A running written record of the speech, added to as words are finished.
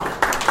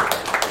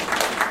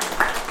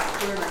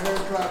stand a hand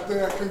clap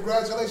there.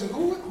 Congratulations.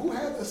 Who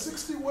had the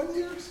 61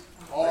 years?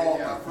 Oh,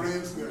 my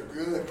friends, they're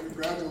good.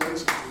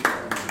 Congratulations to you.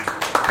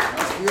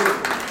 That's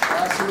beautiful.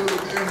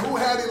 Absolutely. And who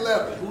had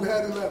 11? Who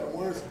had 11?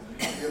 Where's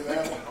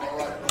 11? All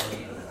right.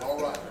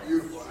 All right.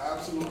 Beautiful.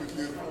 Absolutely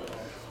beautiful.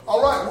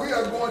 All right. We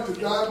are going to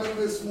dive in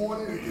this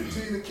morning and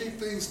continue to keep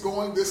things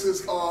going. This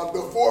is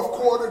the fourth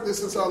quarter.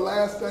 This is our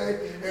last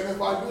day. And if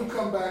I do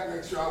come back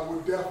next year, I will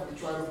definitely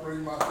try to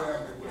bring my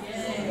family with me.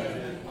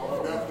 I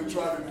will definitely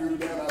try to do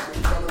that. I've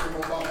been telling them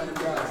about you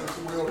guys as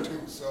well,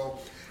 too. So,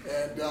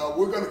 and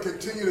we're going to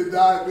continue to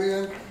dive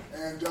in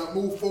and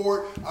move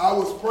forward. I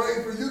was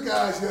praying for you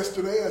guys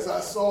yesterday as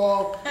I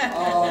saw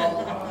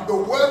the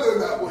weather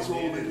that was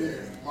rolling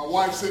in. My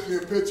wife sent me a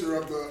picture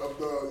of the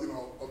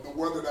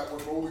weather that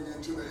was rolling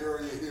into the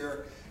area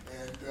here.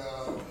 And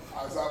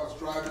as I was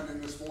driving in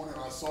this morning,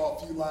 I saw a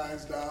few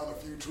lines down, a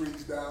few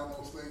trees down,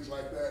 those things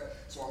like that.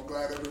 So I'm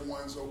glad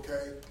everyone's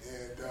okay.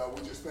 And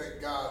we just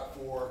thank God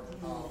for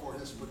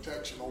his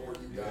protection over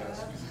you guys.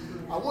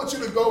 I want you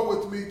to go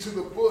with me to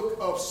the book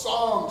of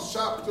Psalms,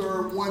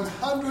 chapter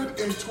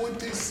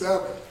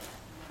 127.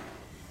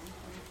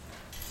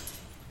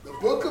 The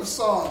book of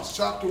Psalms,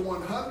 chapter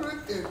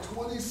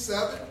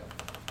 127.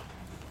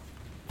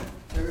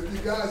 And if you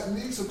guys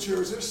need some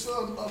chairs, there's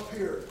some up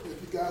here.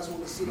 If you guys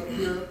want to sit up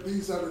here,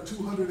 these are the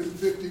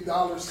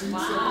 $250 seats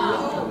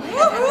up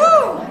here.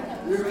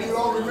 If you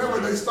don't remember,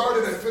 they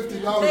started at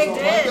 $50 on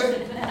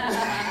Monday.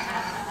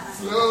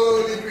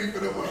 Slowly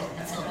creeping them up.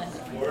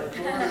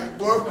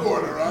 Fourth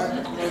quarter,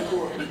 right? Fourth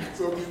quarter.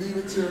 So if you need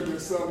a chair,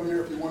 there's some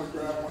here. If you want to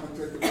grab one and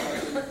take a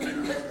back, you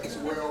can do that as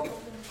well.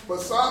 But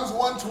Psalms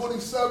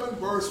 127,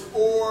 verse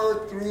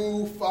 4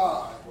 through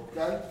 5.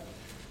 Okay?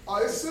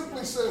 It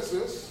simply says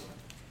this.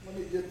 Let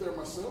me get there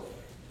myself.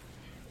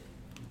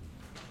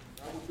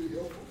 That would be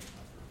helpful.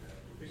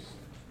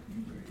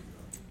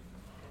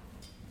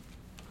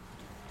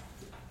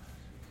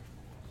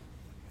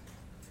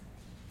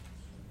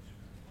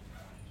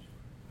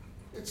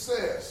 It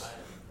says,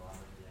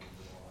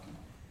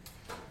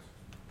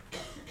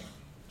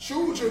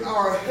 children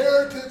are a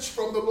heritage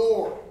from the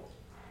Lord,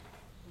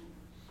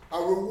 a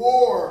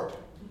reward,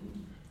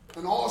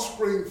 an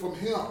offspring from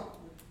him.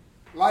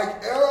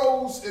 Like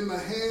arrows in the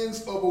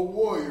hands of a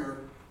warrior,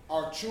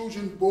 are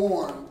children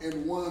born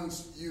in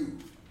one's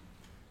youth.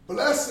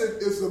 Blessed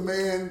is the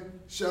man,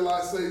 shall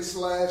I say,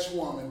 /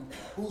 woman,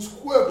 whose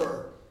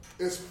quiver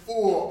is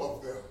full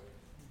of them.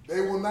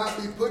 They will not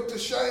be put to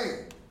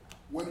shame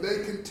when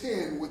they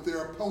contend with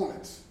their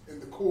opponents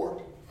in the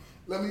court.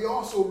 Let me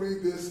also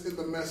read this in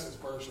the Message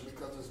version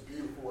because it's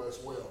beautiful as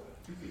well.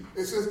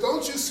 It says,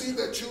 don't you see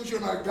that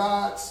children are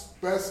God's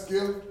best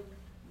gift,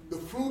 the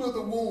fruit of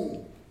the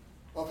womb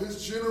of his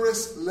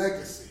generous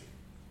legacy?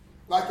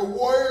 Like a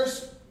warrior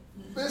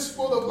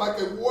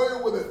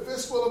with a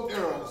fistful of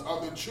arrows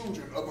are the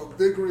children of a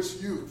vigorous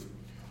youth.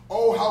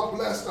 Oh, how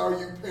blessed are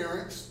you,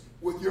 parents,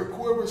 with your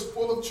quivers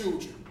full of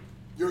children.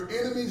 Your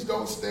enemies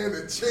don't stand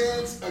a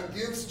chance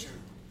against you.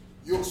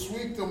 You'll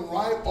sweep them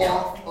right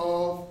off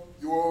of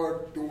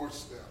your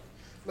doorstep.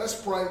 Let's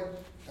pray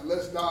and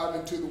let's dive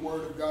into the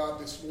word of God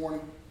this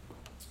morning.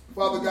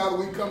 Father God,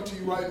 we come to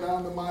you right now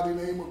in the mighty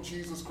name of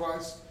Jesus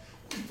Christ.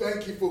 We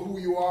thank you for who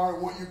you are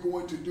and what you're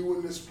going to do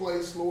in this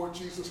place, Lord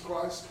Jesus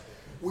Christ.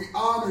 We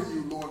honor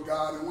you, Lord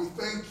God, and we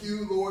thank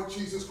you, Lord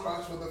Jesus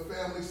Christ, for the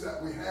families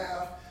that we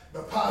have,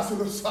 the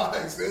positive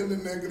sides and the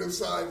negative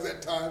sides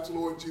at times,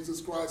 Lord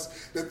Jesus Christ,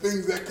 the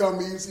things that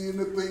come easy and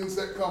the things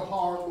that come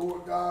hard,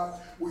 Lord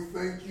God. We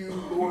thank you,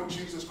 Lord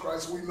Jesus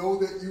Christ. We know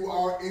that you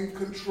are in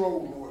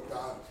control, Lord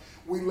God.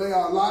 We lay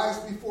our lives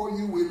before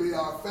you. We lay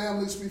our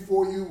families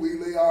before you. We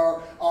lay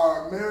our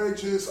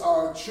marriages,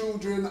 our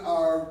children,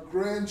 our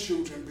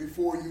grandchildren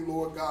before you,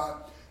 Lord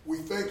God. We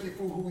thank you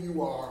for who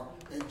you are.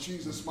 In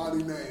Jesus'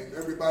 mighty name.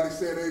 Everybody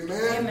said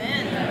amen.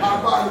 Amen.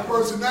 High five the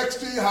person next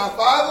to you. High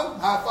five them.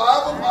 High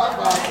five them. High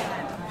five them.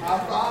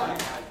 High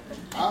five.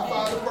 High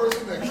five the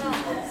person next to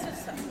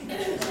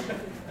you.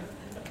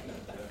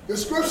 The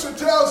scripture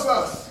tells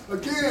us,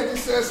 again, it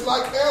says,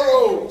 like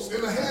arrows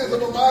in the hands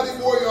of a mighty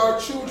warrior are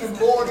children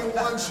born in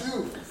one's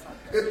youth.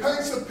 It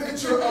paints a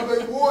picture of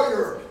a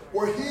warrior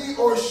where he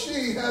or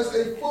she has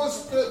a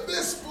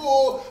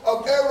fistful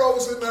of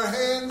arrows in their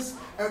hands,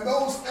 and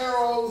those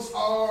arrows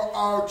are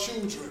our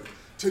children.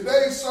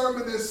 Today's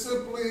sermon is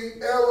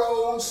simply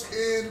arrows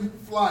in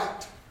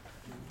flight.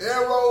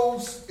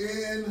 Arrows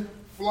in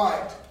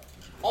flight.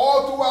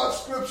 All throughout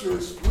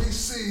scriptures, we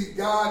see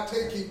God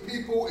taking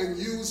people and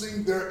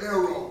using their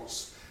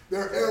arrows.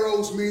 Their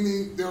arrows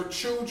meaning their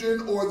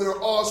children or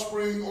their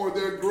offspring or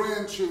their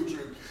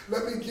grandchildren.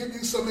 Let me give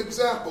you some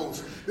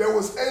examples. There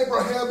was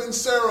Abraham and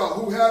Sarah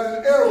who had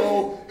an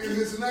arrow, and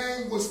his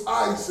name was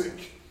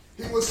Isaac.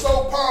 He was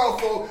so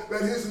powerful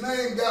that his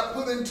name got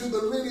put into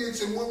the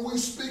lineage. And when we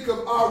speak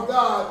of our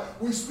God,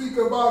 we speak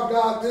of our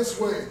God this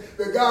way.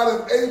 The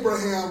God of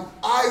Abraham,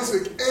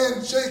 Isaac,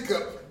 and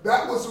Jacob.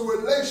 That was the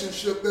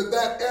relationship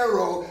that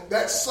arrow,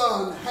 that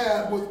son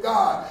had with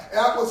God.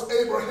 That was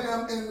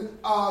Abraham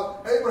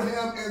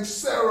and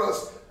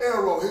Sarah's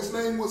arrow. His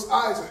name was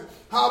Isaac.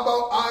 How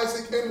about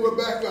Isaac and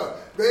Rebekah?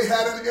 They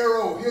had an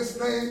arrow. His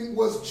name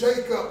was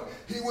Jacob.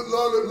 He would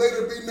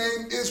later be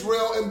named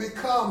Israel and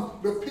become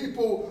the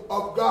people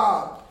of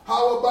God.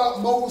 How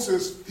about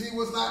Moses? He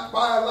was not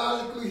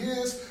biologically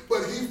his,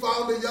 but he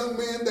found a young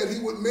man that he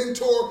would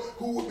mentor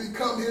who would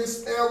become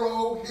his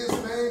arrow. His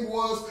name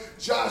was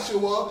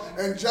Joshua,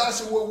 and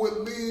Joshua would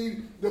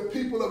lead the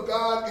people of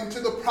God into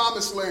the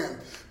promised land.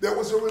 There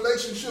was a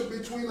relationship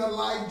between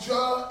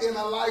Elijah and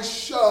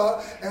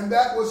Elisha, and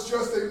that was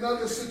just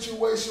another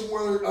situation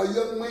where a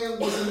young man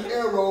was an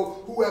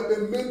arrow who had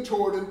been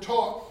mentored and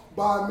taught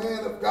by a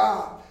man of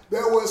God.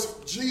 There was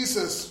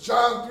Jesus,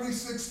 John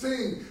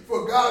 3:16.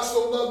 For God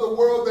so loved the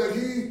world that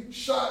he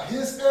shot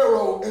his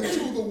arrow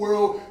into the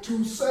world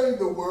to save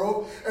the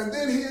world. And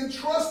then he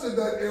entrusted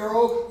that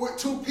arrow with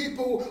two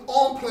people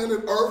on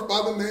planet Earth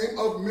by the name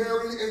of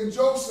Mary and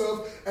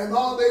Joseph. And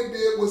all they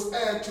did was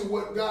add to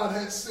what God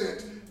had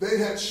sent. They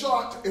had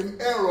shot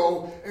an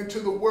arrow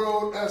into the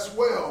world as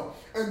well.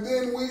 And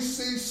then we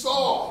see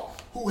Saul,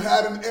 who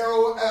had an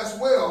arrow as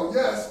well.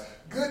 Yes.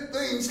 Good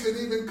things can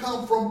even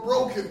come from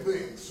broken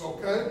things,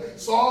 okay?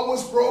 Saul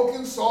was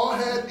broken. Saul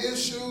had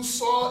issues.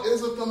 Saul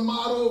isn't the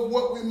model of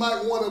what we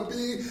might want to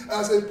be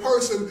as a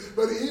person.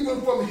 But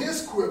even from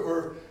his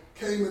quiver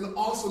came an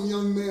awesome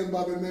young man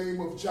by the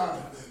name of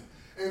Jonathan.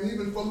 And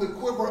even from the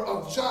quiver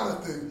of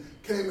Jonathan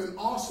came an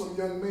awesome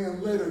young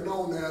man later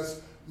known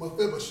as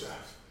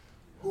Mephibosheth,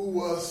 who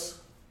was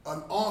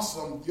an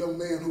awesome young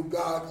man who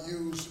God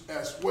used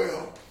as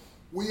well.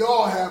 We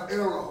all have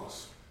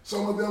arrows.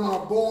 Some of them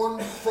are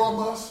born from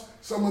us.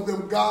 Some of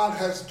them God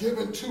has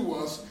given to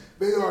us.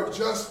 They are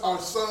just our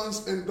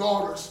sons and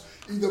daughters,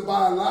 either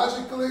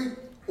biologically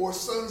or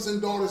sons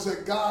and daughters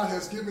that God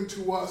has given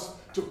to us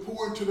to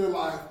pour into their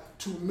life,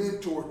 to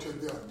mentor to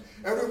them.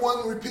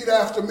 Everyone repeat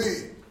after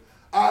me.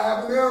 I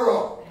have an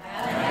arrow. I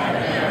have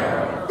an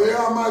arrow. They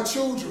are my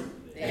children.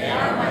 They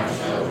are my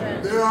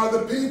children. They are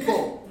the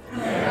people.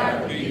 They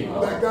are the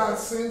people that God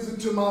sends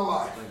into my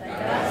life. That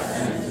God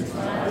sends into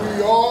my life.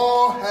 We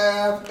all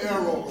have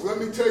arrows. Let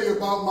me tell you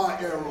about my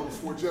arrows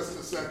for just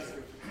a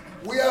second.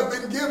 We have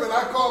been given,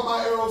 I call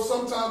my arrows,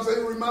 sometimes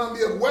they remind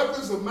me of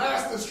weapons of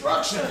mass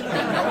destruction.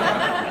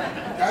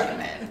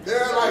 Okay?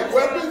 They're like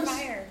weapons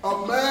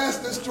of mass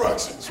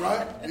destructions,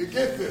 right? You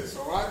get this,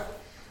 all right?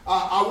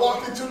 I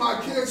walk into my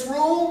kid's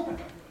room,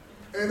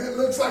 and it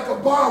looks like a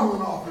bomb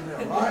went off in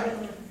there, right?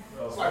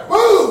 It's like,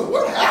 boom,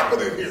 what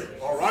happened in here,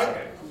 all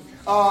right?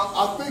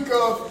 I think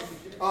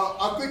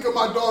of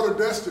my daughter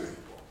Destiny.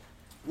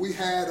 We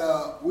had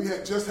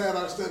just had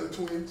our set of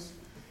twins,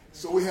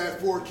 so we had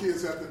 4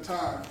 kids at the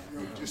time.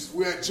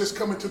 We had just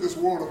come into this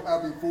world of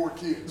having 4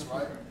 kids,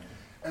 right?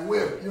 And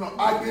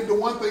I did the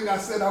one thing I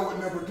said I would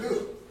never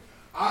do.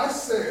 I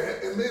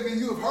said, and maybe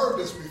you've heard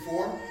this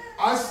before.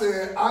 I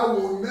said I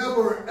will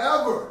never,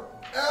 ever,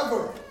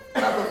 ever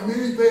have a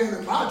minivan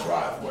in my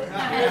driveway.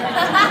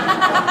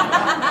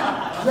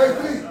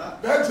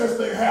 JP, that just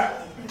ain't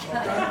happen.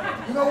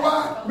 Okay? You know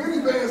why?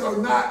 Minivans are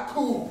not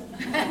cool.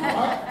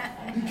 Right?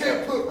 You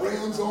can't put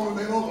rims on them,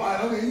 they don't light.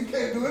 I mean, you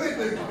can't do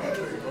anything with that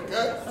thing,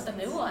 okay? What's a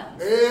new one?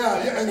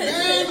 Yeah. And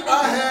then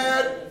I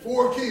had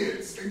 4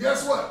 kids. And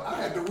guess what? I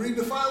had to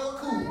redefine what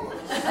cool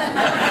was.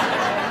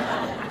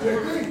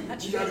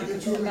 JP, you got to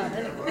get you a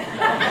minivan, bro. I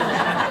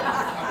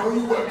know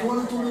you what,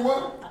 20,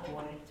 21?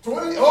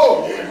 20?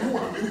 Oh, yeah, you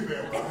want a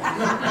minivan, bro. You want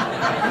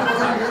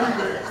a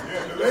minivan.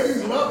 Yeah, the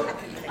ladies love it.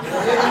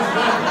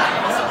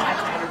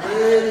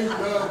 They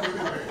love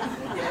minivans.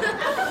 Yeah,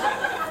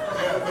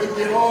 they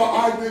get all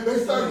ideas. They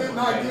start getting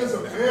ideas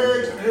of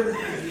marriage and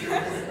everything.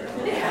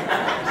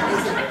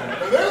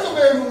 There's a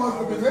man who wants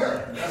to be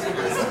married. That's what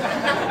they say.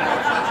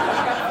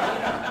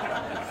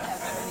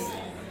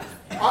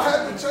 I had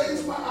to change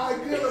my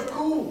idea of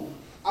cool.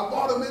 I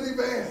bought a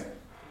minivan.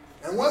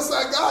 And once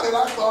I got it,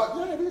 I thought,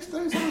 yeah, these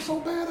things aren't so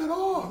bad at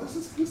all. This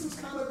is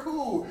kind of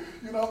cool.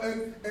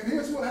 And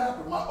here's what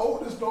happened. My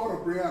oldest daughter,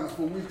 Brianna,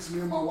 for weeks, me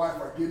and my wife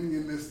are getting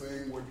in this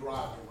thing, we're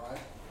driving, right?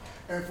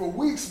 And for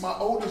weeks, my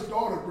oldest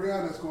daughter,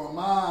 Brianna, is going,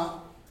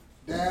 Mom,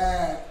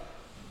 Dad.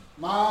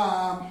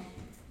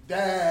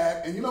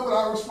 And you know what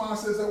our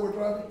response is that we're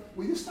driving?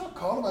 Will you stop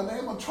calling my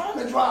name? I'm trying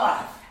to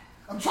drive.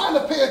 I'm trying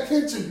to pay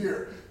attention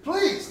here.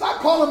 Please,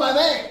 stop calling my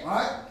name,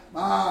 right?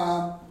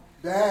 Mom,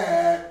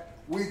 Dad.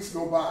 Weeks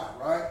go by,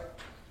 right?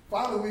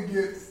 Finally, we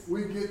get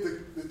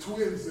the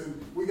twins, and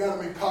we got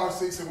them in car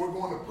seats, and we're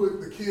going to put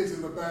the kids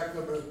in the back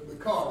of the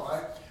car,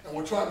 right? And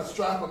we're trying to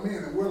strap them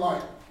in, and we're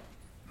like,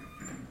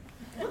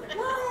 where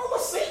are all the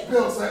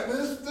seatbelts at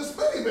this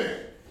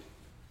minivan?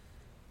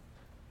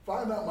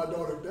 Find out my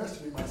daughter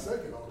Destiny, my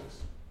second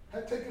oldest,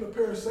 had taken a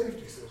pair of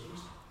safety scissors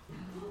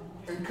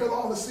and cut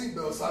all the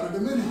seatbelts out of the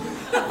minivan.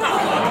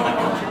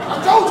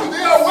 I told you,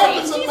 they are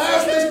weapons of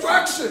mass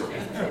destruction.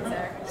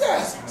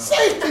 Yes,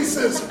 safety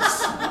scissors.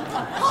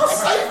 How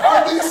safe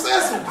are these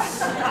scissors?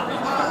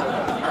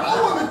 I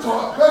want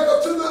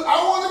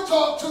to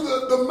talk to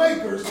the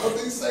makers of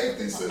these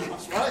safety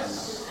scissors, right?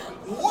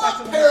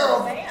 What pair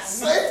of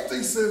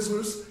safety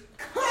scissors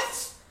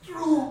cuts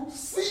through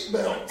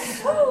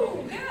seatbelts?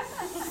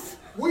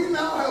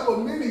 a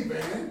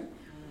minivan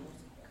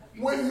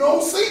with no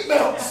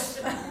seatbelts.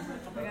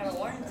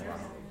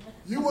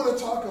 You want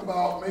to talk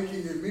about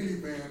making a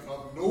minivan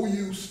of no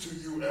use to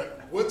you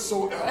at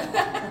whatsoever.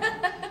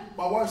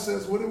 My wife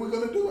says, what are we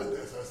going to do with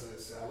this? I said,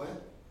 sell it.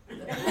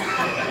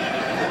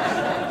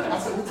 I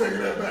said, we're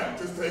taking that back.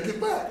 Just take it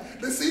back.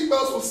 The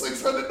seatbelts were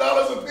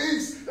 $600 a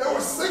piece. There were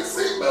 6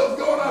 seatbelts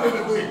going out of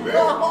the thing, man.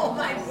 Oh,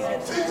 my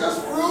goodness. She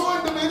just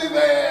ruined the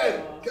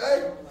minivan.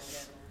 Okay?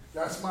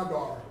 That's my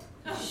daughter.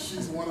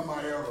 She's one of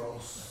my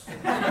arrows.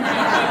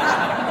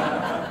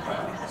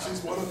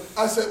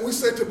 I said, we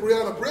said to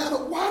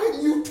Brianna, why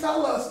didn't you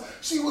tell us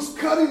she was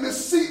cutting the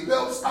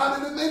seatbelts out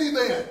of the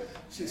minivan?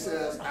 She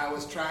says, I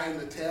was trying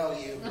to tell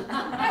you.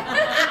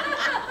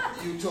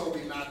 You told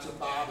me not to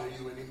bother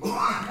you anymore.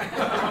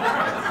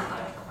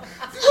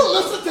 You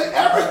listen to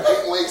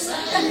everything we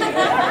say.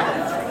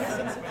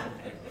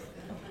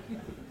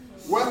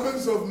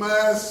 Weapons of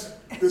mass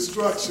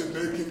destruction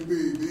they can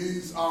be.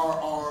 These are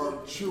our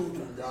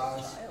children,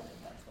 guys.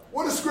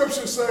 What is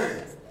Scripture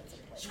saying?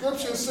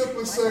 Scripture is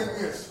simply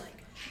saying this.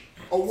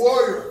 A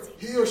warrior,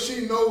 he or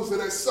she knows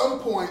that at some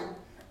point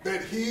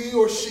that he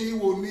or she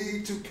will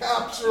need to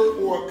capture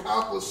or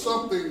accomplish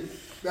something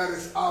that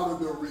is out of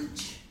their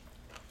reach.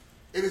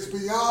 It is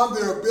beyond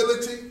their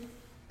ability.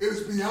 It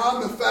is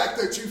beyond the fact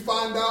that you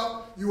find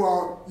out you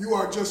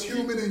are just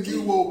human and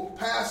you will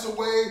pass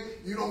away.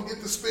 You don't get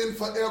to spend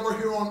forever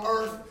here on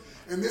earth.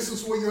 And this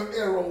is where your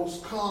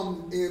arrows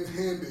come in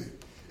handy.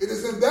 It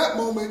is in that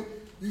moment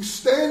you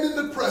stand in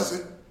the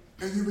present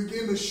and you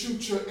begin to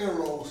shoot your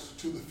arrows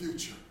to the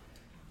future.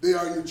 They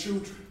are your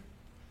children.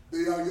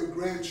 They are your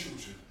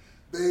grandchildren.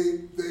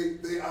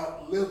 They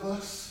outlive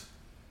us,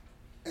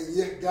 and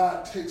yet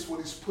God takes what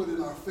he's put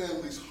in our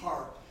family's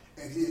heart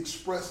and he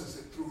expresses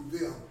it through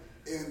them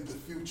in the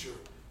future.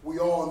 We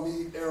all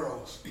need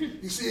arrows.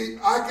 You see,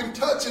 I can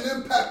touch and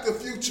impact the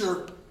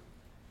future,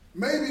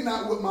 maybe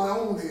not with my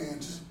own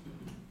hands,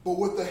 but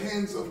with the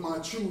hands of my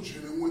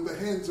children and with the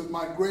hands of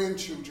my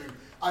grandchildren,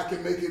 I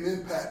can make an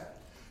impact.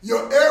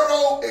 Your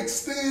arrow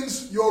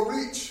extends your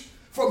reach.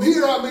 From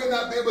here, I may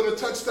not be able to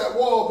touch that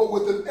wall, but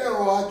with an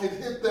arrow, I can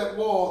hit that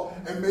wall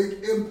and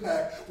make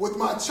impact. With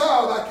my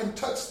child, I can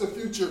touch the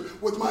future.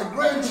 With my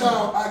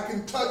grandchild, I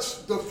can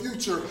touch the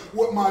future.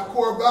 With my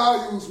core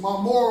values, my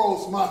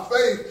morals, my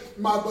faith,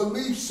 my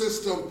belief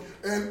system,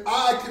 and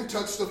I can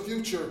touch the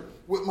future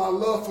with my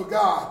love for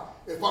God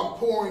if I'm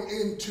pouring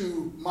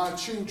into my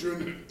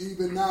children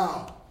even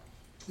now.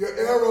 Your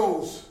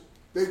arrows,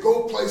 they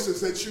go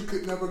places that you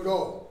could never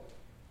go.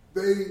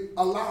 They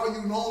allow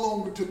you no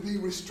longer to be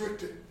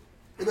restricted.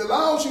 It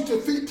allows you to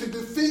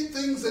defeat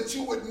things that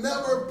you would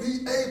never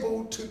be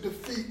able to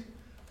defeat.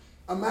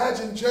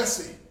 Imagine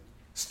Jesse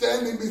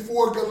standing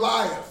before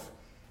Goliath,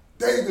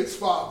 David's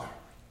father.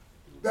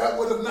 That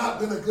would have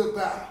not been a good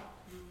battle.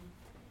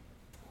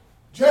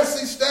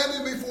 Jesse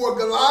standing before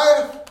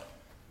Goliath,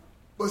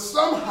 but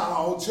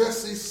somehow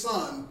Jesse's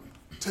son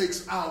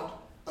takes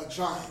out a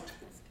giant.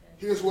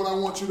 Here's what I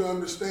want you to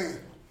understand.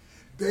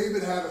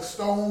 David had a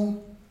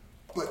stone,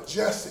 but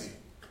Jesse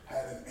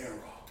had an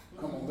arrow.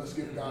 Come on, let's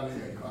give God a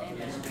hand.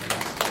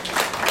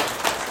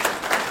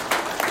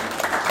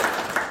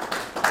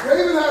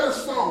 David had a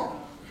stone,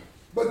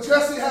 but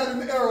Jesse had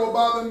an arrow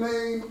by the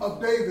name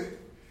of David.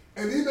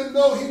 And even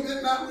though he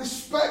did not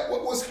respect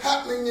what was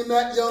happening in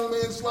that young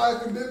man's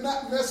life and did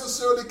not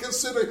necessarily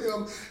consider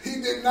him,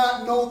 he did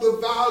not know the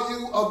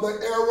value of the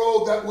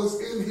arrow that was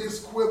in his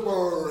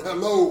quiver.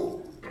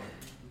 Hello.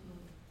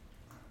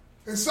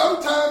 And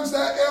sometimes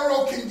that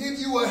arrow can give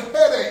you a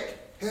headache.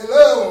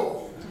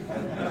 Hello.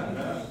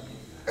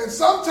 And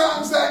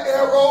sometimes that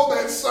arrow,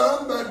 that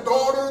son, that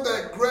daughter,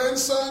 that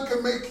grandson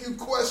can make you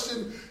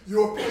question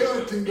your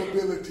parenting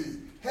ability.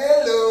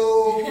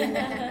 Hello.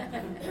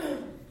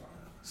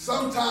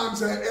 Sometimes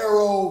that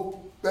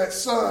arrow, that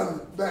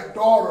son, that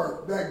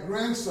daughter, that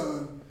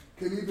grandson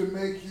can even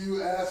make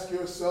you ask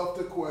yourself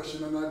the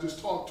question, and I just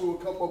talked to a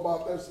couple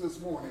about this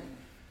morning,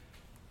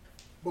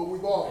 but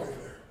we've all been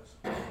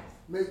there.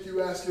 Make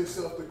you ask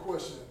yourself the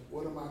question,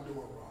 what am I doing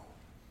wrong?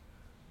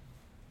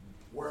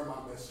 Where am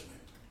I missing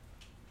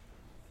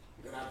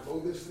it? Did I blow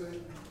this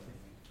thing?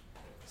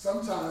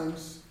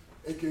 Sometimes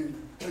it can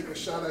take a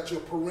shot at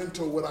your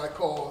parental, what I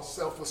call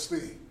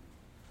self-esteem.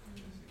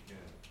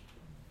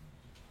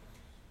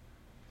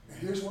 And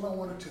here's what I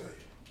want to tell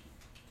you.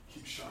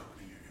 Keep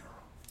sharpening your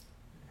arrow.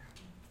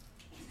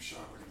 Keep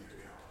sharpening your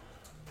arrow.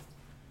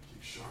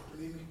 Keep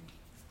sharpening it.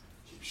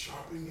 Keep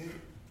sharpening it.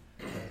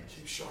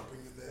 Keep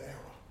sharpening the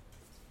arrow.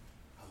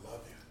 I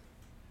love you.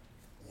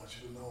 I want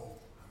you to know,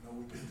 I know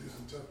we've been through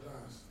some tough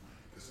times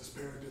because this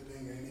parenting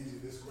thing ain't easy.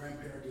 This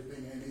grandparenting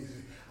thing ain't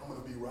easy. I'm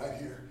going to be right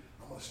here.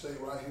 I'm going to stay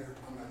right here.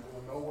 I'm not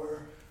going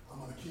nowhere. I'm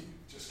going to keep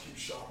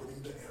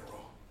sharpening the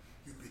arrow.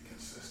 You be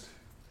consistent.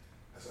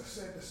 As I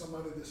said to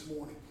somebody this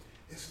morning,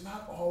 it's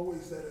not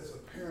always that as a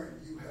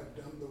parent you have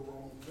done the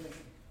wrong thing.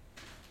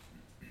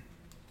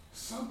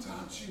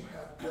 Sometimes you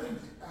have done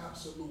the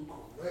absolute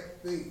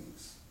correct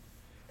things,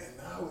 and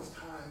now it's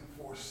time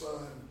for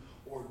son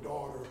or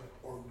daughter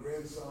or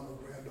grandson or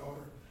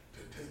granddaughter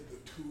to take the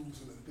tools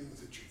using the things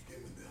that you've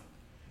given them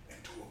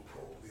and to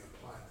appropriately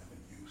apply them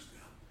and use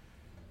them.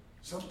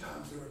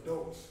 Sometimes they're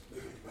adults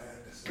making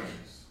bad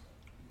decisions.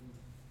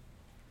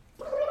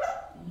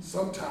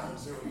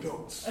 Sometimes they're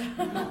adults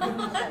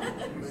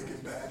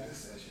making bad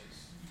decisions.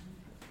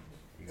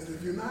 And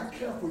if you're not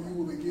careful, you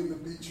will begin to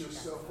beat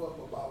yourself up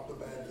about the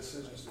bad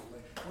decisions you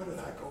make. Where did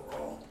I go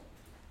wrong?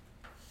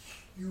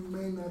 You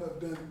may not have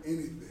done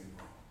anything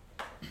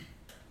wrong.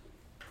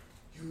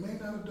 You may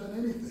not have done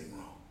anything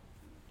wrong.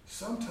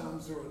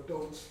 Sometimes there are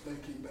adults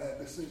making bad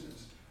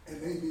decisions, and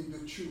they need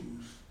to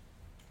choose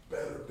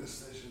better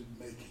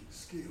decision-making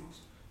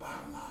skills.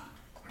 Bottom line.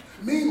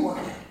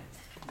 Meanwhile,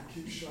 you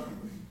keep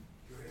sharpening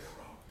your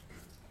arrow.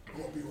 I'm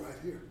going to be right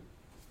here.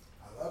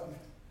 I love you.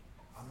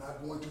 I'm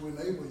not going to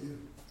enable you.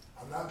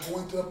 I'm not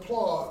going to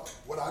applaud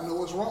what I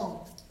know is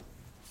wrong.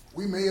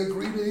 We may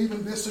agree to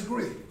even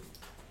disagree,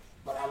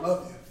 but I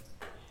love you.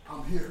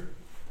 I'm here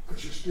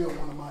because you're still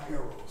one of my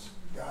arrows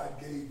God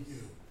gave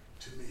you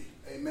to me.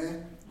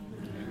 Amen?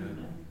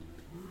 Amen.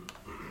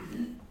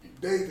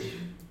 David,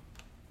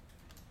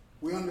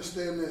 we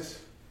understand this.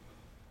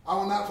 I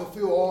will not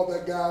fulfill all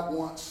that God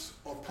wants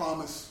or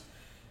promised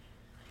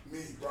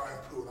me, Brian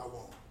Pruitt. I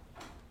won't.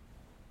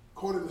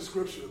 According to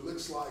Scripture, it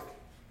looks like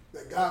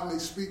that God may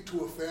speak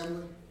to a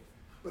family,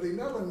 but he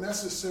never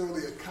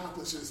necessarily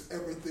accomplishes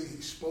everything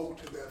he spoke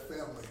to that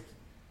family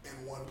in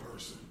one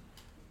person.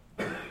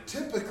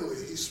 Typically,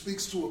 he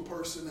speaks to a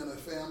person in a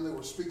family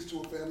or speaks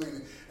to a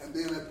family, and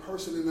then a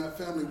person in that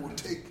family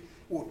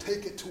will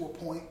take it to a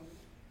point,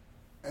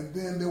 and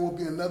then there will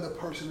be another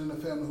person in the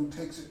family who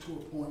takes it to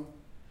a point,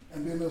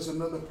 and then there's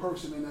another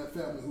person in that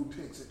family who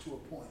takes it to a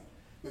point.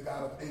 The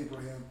God of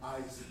Abraham,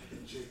 Isaac,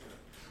 and Jacob.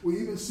 We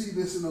even see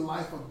this in the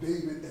life of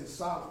David and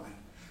Solomon.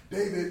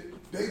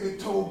 David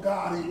told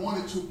God he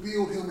wanted to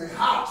build him a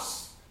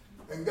house.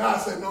 And God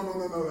said, no,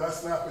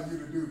 that's not for you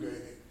to do,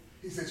 David.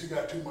 He says, you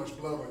got too much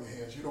blood on your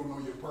hands. You don't know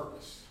your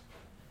purpose.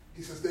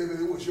 He says,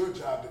 David, it was your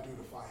job to do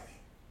the fighting.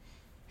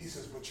 He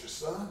says, but your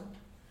son,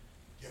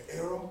 your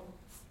arrow,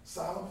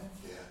 Solomon,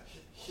 yeah,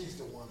 he's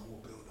the one who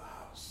will build the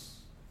house.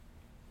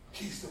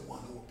 He's the one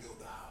who will build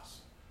the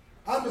house.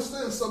 I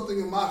understand something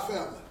in my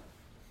family.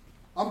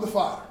 I'm the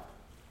fighter.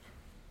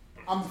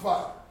 I'm the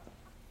fighter.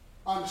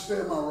 I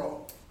understand my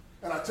role.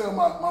 And I tell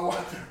my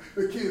wife,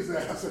 the kids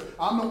that, I said,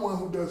 I'm the one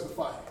who does the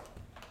fighting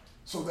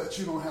so that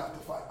you don't have to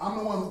fight. I'm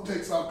the one who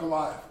takes out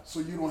Goliath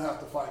so you don't have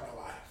to fight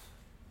Goliath.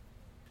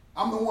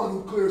 I'm the one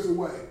who clears the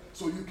way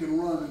so you can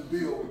run and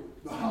build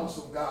the house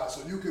of God,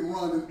 so you can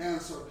run and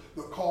answer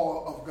the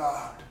call of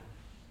God.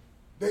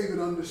 David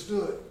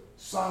understood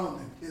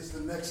Solomon is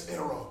the next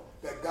arrow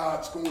that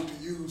God's going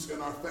to use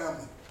in our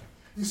family.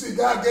 You see,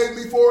 God gave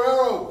me 4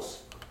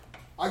 arrows.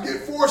 I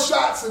get 4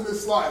 shots in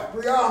this life.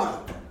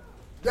 Brianna,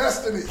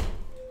 Destiny,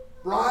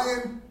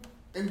 Brian,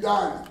 and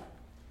Diamond.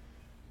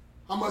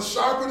 I must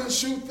sharpen and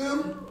shoot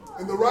them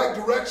in the right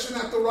direction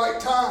at the right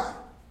time.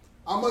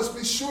 I must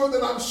be sure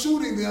that I'm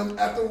shooting them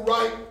at the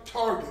right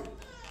target.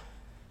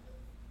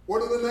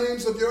 What are the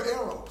names of your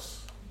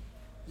arrows?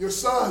 Your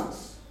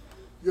sons,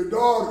 your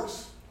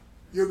daughters,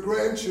 your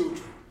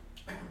grandchildren.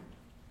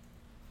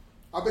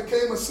 I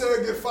became a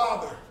surrogate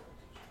father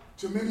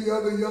to many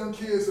other young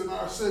kids in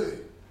our city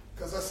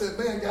because I said,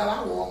 man, God,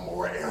 I want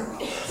more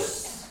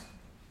arrows.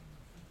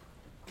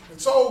 And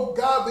so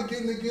God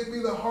began to give me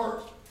the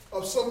heart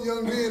of some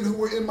young men who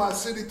were in my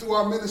city through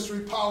our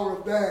ministry, Power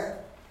of Dad.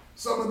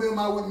 Some of them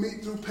I would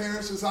meet through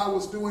parents as I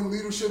was doing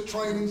leadership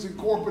trainings in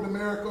corporate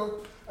America,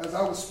 as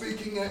I was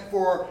speaking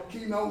for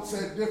keynotes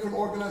at different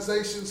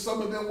organizations.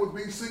 Some of them would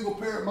be single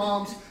parent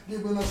moms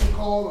giving us a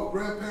call or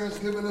grandparents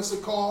giving us a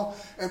call.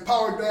 And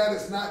Power Dad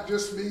is not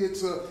just me.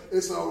 It's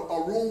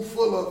a room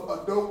full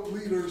of adult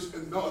leaders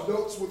and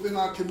adults within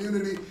our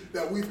community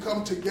that we've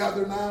come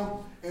together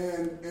now.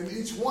 And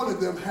each one of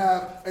them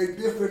have a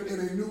different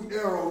and a new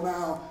arrow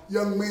now,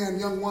 young man,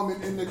 young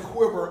woman in the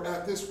quiver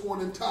at this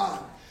point in time.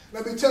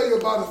 Let me tell you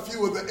about a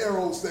few of the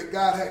arrows that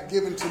God had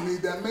given to me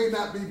that may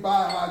not be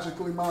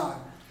biologically mine.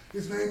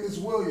 His name is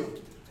William.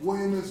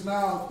 William is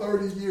now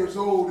 30 years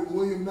old, and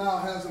William now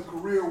has a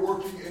career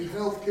working in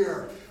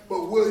healthcare.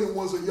 But William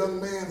was a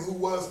young man who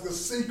was the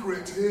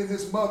secret. He and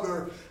his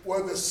mother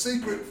were the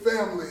secret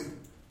family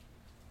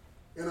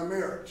in a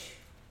marriage.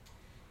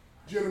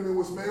 Gentleman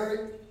was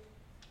married.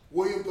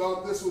 William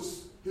thought this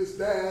was his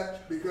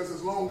dad because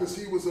as long as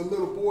he was a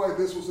little boy,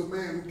 this was a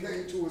man who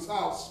came to his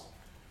house.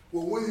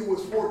 When William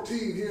was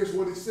 14, here's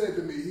what he said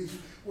to me. He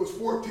was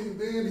 14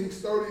 then, he's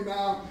 30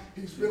 now.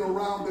 He's been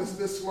around us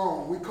this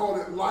long. We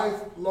call it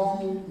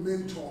lifelong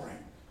mentoring.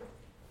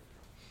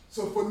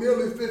 So for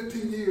nearly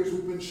 15 years,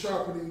 we've been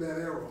sharpening that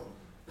arrow.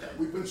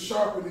 We've been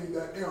sharpening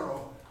that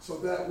arrow so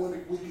that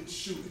when we could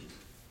shoot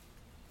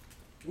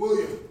it.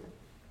 William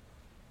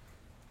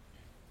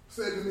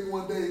said to me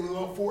one day, he was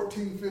about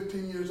 14,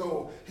 15 years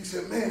old. He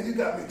said, man, you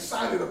got me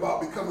excited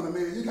about becoming a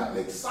man. You got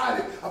me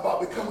excited about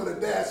becoming a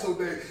dad so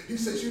bad. He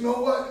says, you know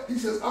what? He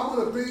says, I'm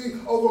going to be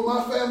over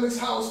my family's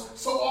house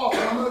so often.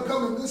 I'm going to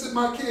come and visit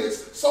my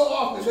kids so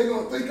often. They're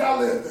going to think I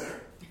live there.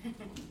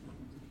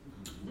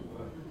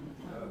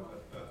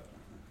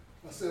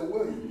 said,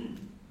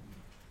 William,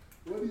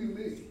 what do you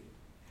mean?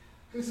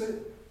 He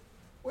said,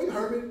 well, you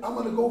heard me. I'm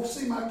going to go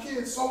see my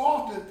kids so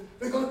often,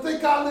 they're going to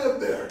think I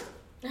live there.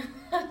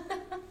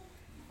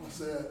 I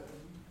said,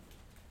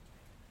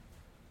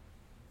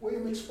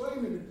 William,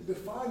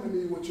 define to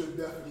me what your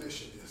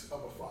definition is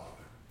of a father.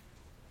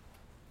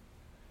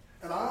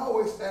 And I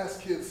always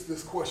ask kids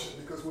this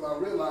question because when I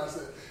realize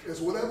that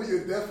is whatever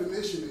your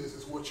definition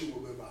is what you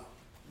will live out.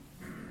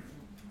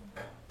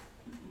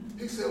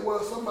 He said, well,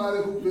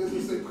 somebody who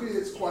visits their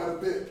kids quite a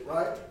bit,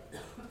 right?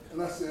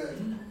 And I said,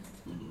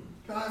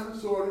 kind of,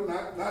 sort of,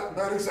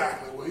 not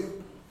exactly,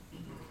 William.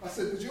 I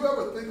said, did you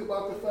ever think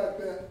about the fact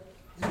that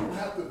you don't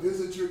have to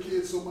visit your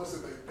kids so much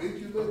that they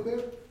think you live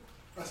there?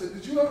 I said,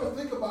 did you ever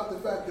think about the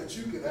fact that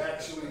you could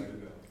actually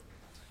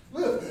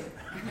live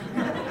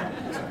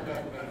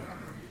there?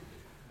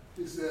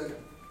 He said,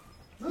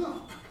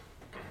 no.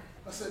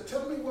 I said,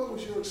 tell me what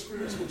was your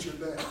experience with your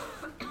dad?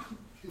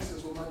 He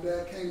says, well, my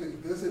dad came and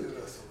visited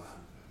us a lot.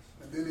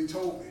 And then he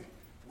told me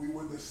we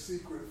were the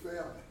secret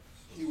family.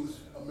 He was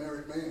a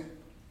married man.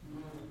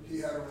 He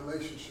had a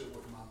relationship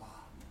with my mom.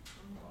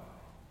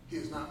 He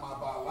is not my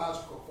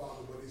biological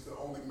father, but he's the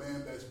only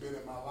man that's been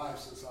in my life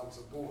since I was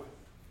a boy.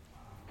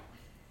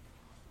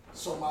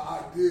 So my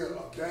idea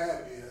of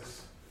dad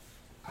is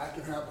I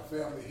can have a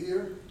family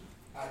here,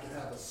 I can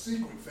have a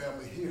secret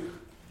family here.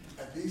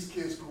 And these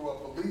kids grew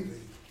up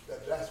believing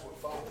that that's what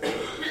father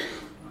is.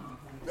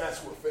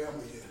 That's what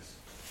family is.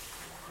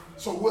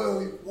 So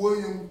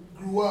William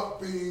grew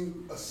up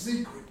being a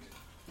secret.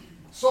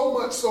 So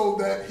much so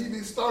that he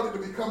started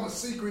to become a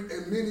secret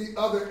in many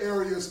other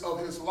areas of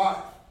his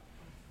life.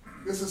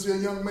 This is a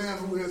young man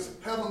who is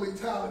heavenly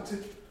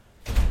talented,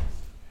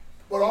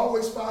 but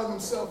always found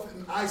himself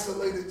in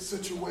isolated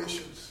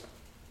situations.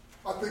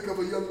 I think of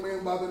a young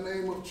man by the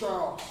name of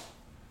Charles.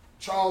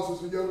 Charles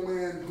is a young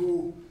man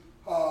who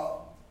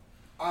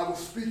I was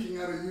speaking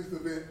at a youth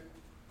event,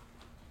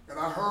 and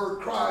I heard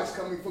cries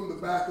coming from the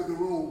back of the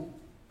room.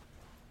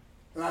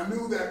 And I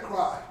knew that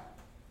cry.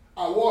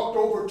 I walked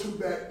over to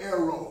that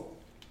arrow,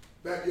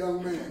 that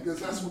young man, because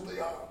that's what they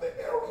are, the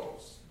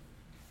arrows.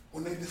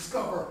 When they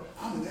discover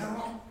I'm an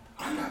arrow,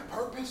 I got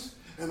purpose,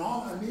 and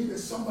all I need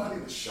is somebody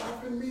to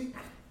sharpen me.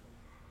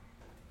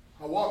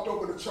 I walked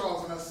over to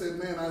Charles and I said,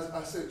 man,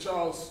 I said,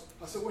 Charles,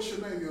 I said, what's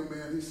your name, young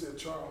man? He said,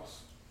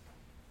 Charles.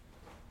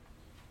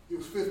 He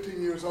was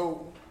 15 years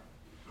old.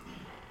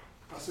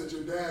 I said,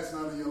 your dad's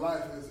not in your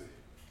life, is he?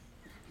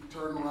 He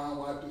turned around,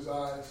 wiped his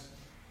eyes.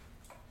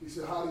 He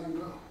said, how do you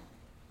know?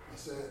 I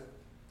said,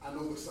 I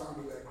know the sound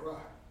of that cry.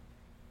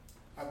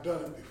 I've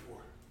done it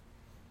before.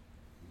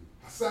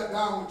 I sat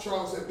down with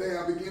Charles that day.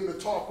 I began to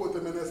talk with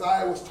him, and as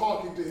I was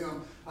talking to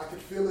him, I could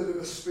feel it in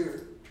the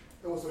spirit.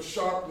 There was a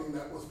sharpening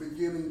that was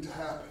beginning to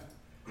happen.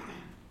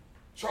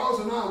 Charles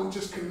and I were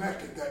just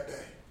connected that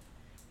day.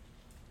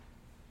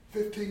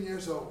 15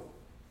 years old.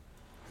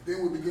 And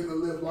then we began to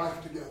live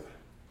life together.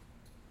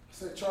 I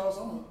said, Charles,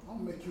 I'm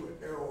going to make you an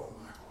arrow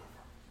in my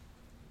quiver.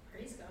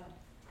 Praise God.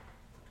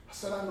 I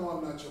said, I know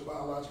I'm not your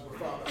biological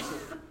father.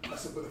 I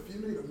said, but if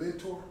you need a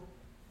mentor,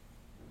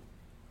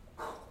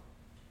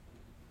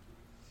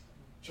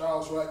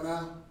 Charles, right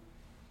now,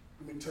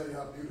 let me tell you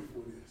how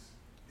beautiful it is.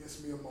 It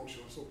gets me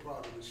emotional. I'm so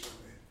proud of this young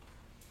man.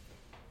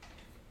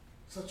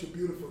 Such a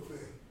beautiful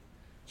thing.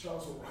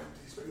 Charles would write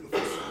these beautiful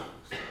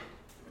songs.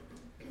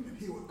 And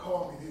he would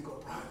call me and he'd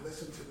go, Brian,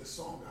 listen to the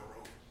song I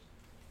wrote.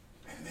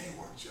 And they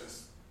were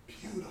just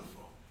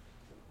beautiful.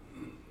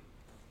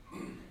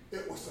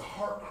 It was the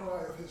heart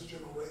cry of his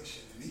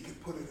generation, and he could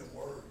put it in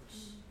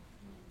words.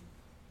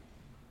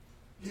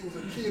 He was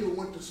a kid who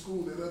went to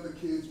school that other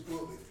kids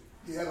bullied.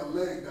 He had a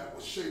leg that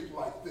was shaped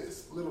like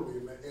this, literally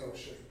in the L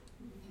shape.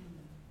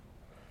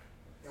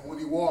 And when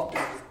he walked,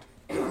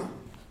 and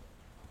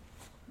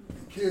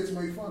kids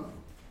made fun of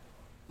him.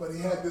 But he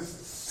had this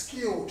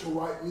skill to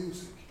write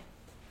music.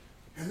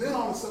 And then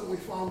all of a sudden we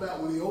found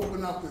out when he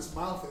opened up his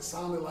mouth, it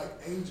sounded like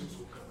angels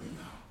were coming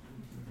out.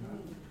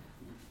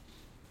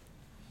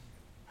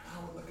 And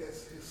I would look at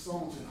his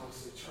songs and I would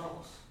say,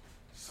 Charles,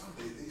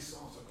 someday these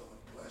songs are going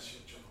to bless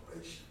your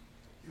generation.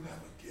 You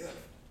have a gift.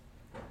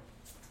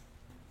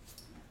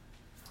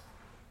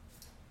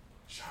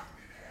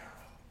 Sharpening the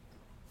arrow.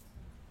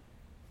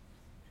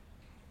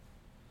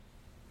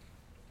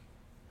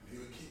 And he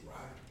would keep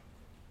writing.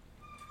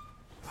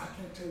 I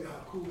can't tell you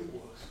how cool it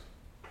was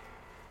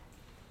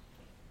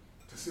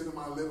to sit in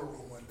my living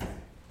room one day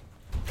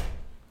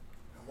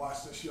and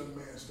watch this young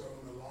man start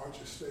on the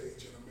largest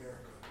stage in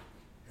America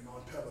and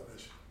on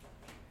television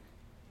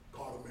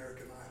called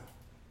American Idol.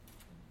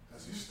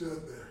 As he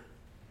stood there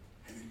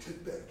and he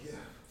took that gift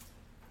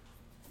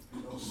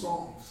and those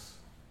songs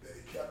that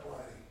he kept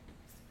writing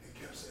and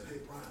kept saying, hey,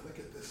 Brian, look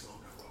at this song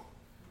I wrote.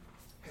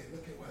 Hey,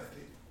 look at what I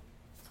did.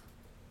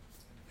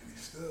 And he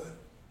stood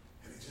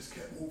and he just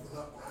kept moving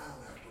up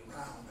round after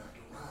round after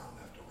round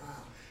after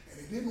round.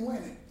 And he didn't win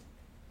it,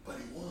 but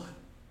he won.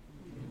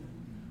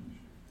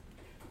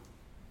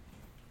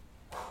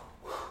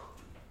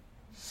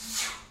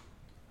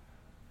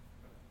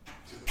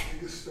 To the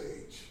biggest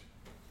stage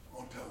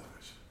on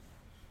television.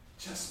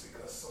 Just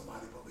because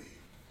somebody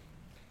believed.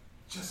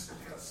 Just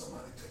because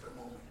somebody took a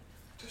moment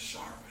to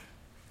sharpen.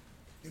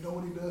 You know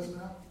what he does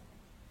now?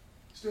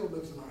 Still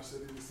lives in our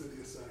city, the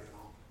city of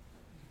Saginaw.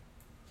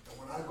 And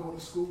when I go to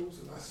schools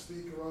and I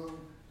speak around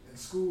in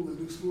school and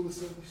do school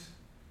assemblies,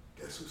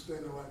 guess who's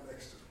standing right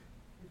next to me?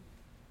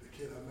 The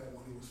kid I met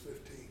when he was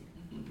 15,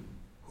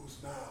 who's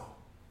now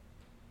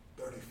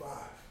 35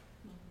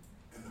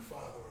 and the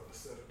father of a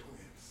set of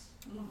twins.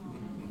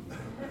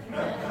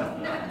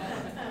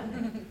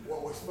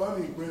 What was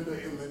funny, Brenda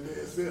and Linda,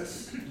 is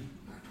this.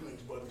 My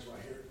twins buddies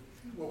right here.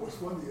 What was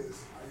funny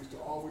is I used to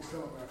always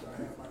tell them after I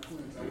had my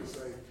twins, I would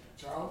say,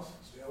 Charles,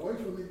 stay away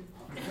from me.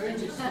 I'm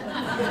contagious. I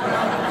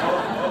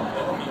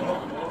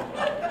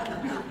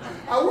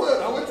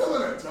would tell her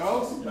that,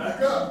 Charles,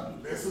 back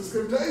up. This is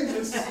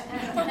contagious.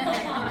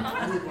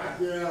 And he'd be like,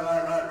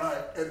 yeah,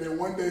 right. And then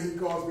one day he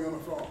calls me on the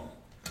phone.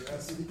 Yeah,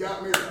 see, he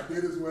got married. I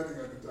did his wedding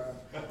at the time.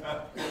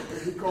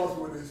 And he calls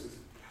me and he says,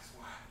 guess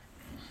what?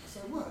 I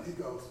said, what? He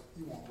goes,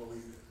 you won't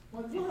believe it.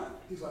 I'm like, what?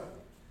 He's like,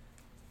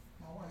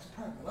 my wife's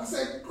pregnant. I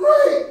said,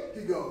 great.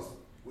 He goes,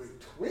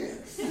 with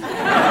twins. I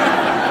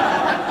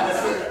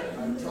said,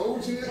 I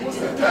told you it was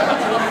the time.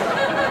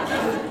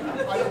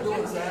 How you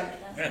doing, Zach?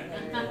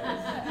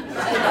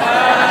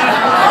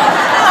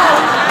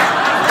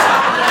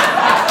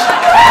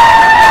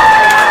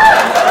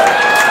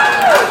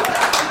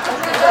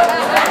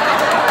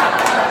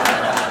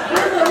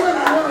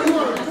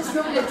 Just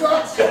give him a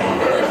touch.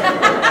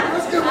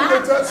 Just give him a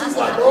touch. He's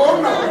like,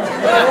 oh no.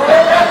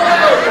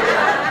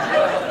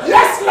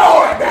 Yes,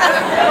 Lord.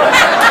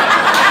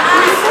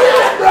 Receive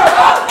it,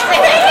 brother.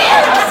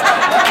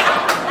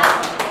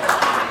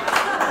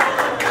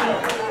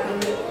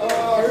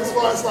 His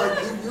wife's like,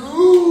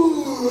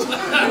 ooh.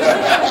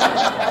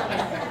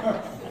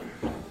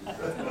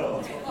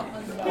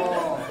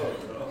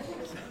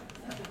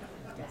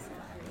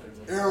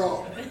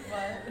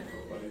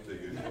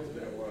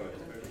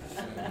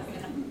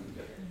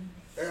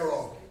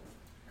 Arrow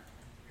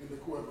in the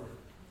quiver.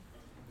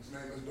 His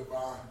name is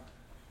Divine.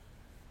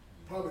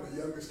 Probably the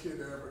youngest kid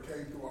that ever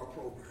came through our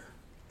program,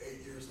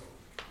 8 years old.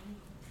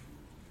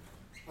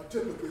 I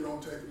typically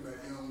don't take him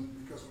that young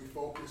because we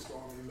focused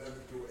on 11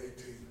 through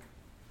 18.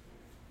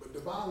 But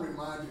Divine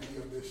reminded me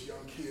of this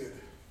young kid.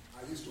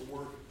 I used to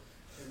work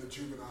in the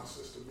juvenile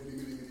system many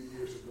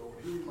years ago,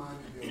 and he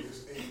reminded me of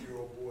this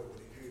 8-year-old boy when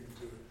he came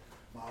into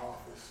my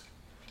office.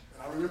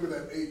 And I remember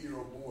that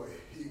 8-year-old boy.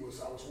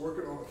 I was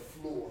working on a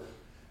floor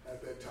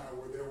at that time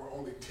where there were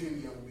only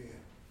 10 young men.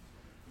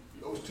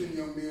 Those 10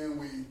 young men,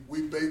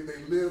 they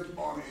lived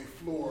on a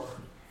floor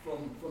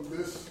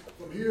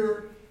from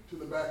here to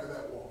the back of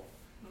that wall.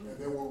 And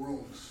there were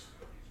rooms,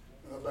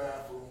 and a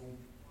bathroom,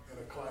 and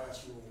a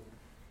classroom,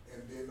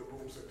 and then the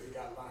rooms that they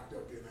got locked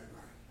up in at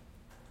night.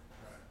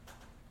 Right?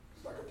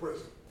 It's like a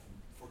prison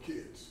for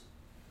kids.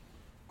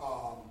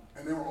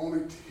 And there were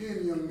only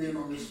 10 young men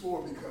on this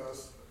floor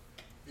because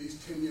these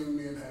 10 young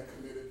men had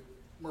committed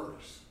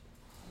murders.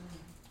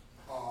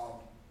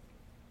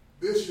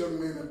 This young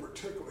man in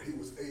particular, he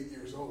was 8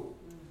 years old,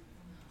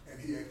 and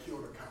he had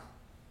killed a cop.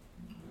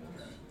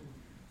 Okay.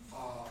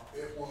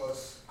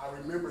 I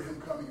remember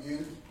him coming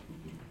in.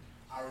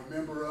 I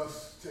remember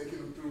us taking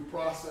him through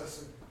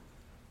processing.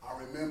 I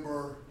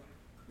remember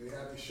they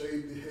had to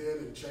shave the head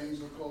and change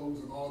the clothes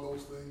and all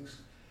those things.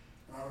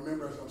 And I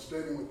remember as I'm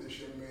standing with this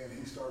young man,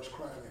 he starts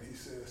crying and he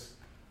says,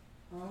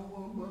 I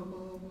want my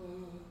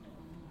mama.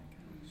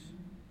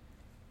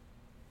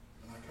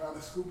 And I kind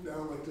of scoop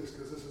down like this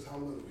because this is how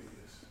little he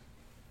is.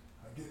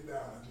 I get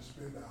down, I just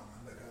bend down,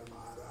 I look at him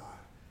eye to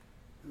eye.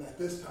 And at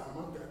this time,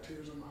 I've got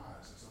tears in my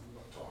eyes as I'm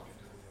talking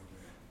to the young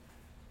man.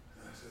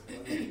 And I said,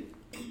 buddy,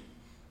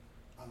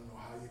 I don't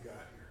know how you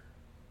got here.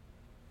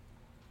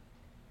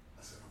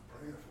 I said, I'm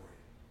praying for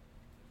you.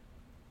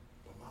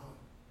 But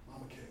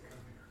mama can't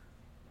come here.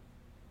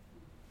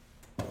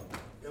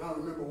 And I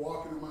remember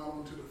walking him out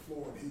onto the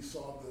floor, and he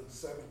saw the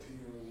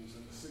 17-year-olds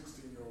and the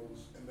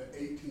 16-year-olds and the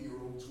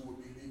 18-year-olds who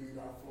would be leaving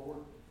our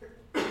floor,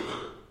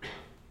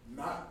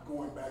 not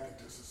going back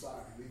into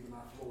society, leaving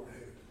our floor and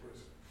headed to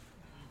prison.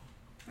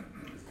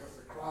 Because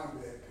the crime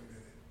they had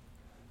committed,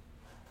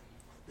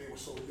 they were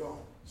so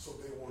young, so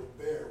they were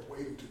there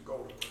waiting to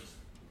go to prison.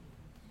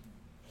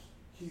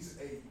 He's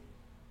 8.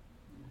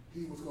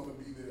 He was going to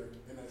be there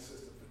in that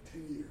system for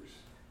 10 years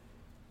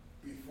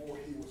before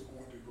he was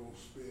going to go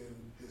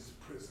spend his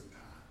prison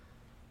time.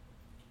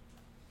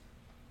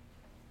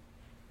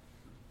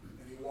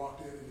 And he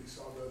walked in and he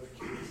saw the other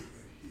kids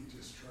and he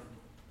just trembled.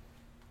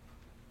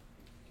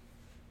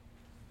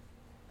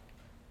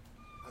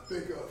 I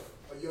think of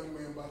a young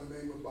man by the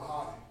name of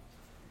Bahati,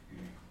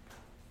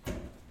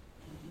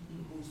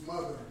 whose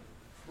mother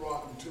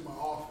brought him to my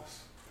office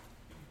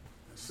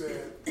and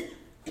said,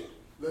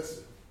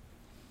 listen,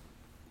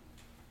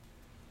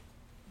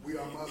 we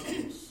are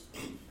Muslims.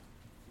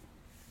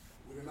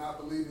 We do not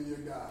believe in your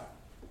God.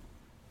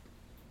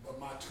 But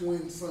my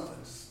twin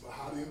sons,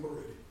 Bahati and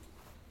Baridi,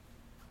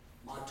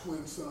 my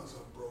twin sons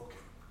are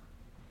broken.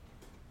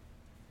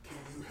 Can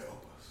you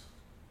help us?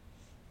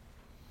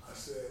 I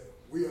said,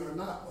 we are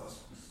not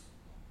Muslims.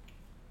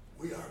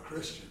 We are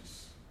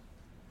Christians,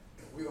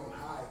 and we don't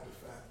hide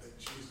the fact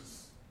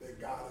that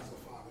God is a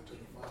father to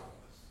the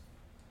fatherless.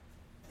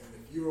 And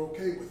if you're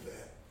okay with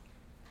that,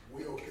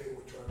 we're okay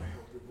with trying to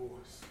help your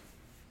boys.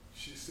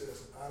 She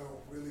says, I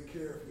don't really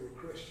care if you're a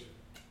Christian.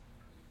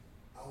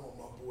 I want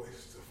my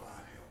boys to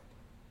find help,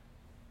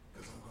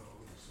 because I'm going to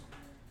lose them.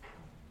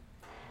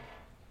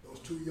 Those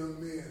two young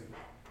men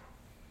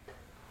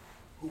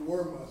who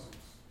were Muslims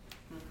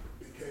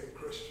became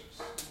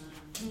Christians.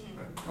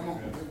 Come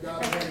on, give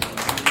God a hand.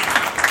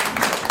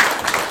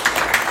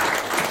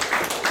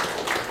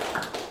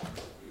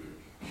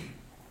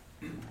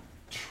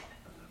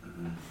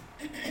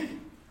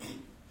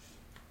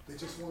 They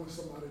just wanted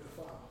somebody to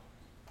follow.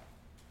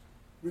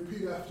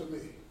 Repeat after me.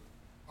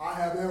 I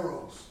have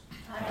arrows.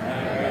 I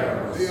have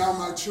arrows. They are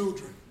my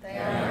children. They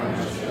are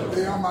my children.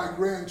 They are my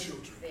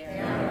grandchildren. They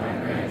are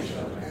my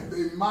grandchildren. And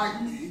they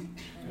might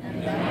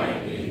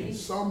be,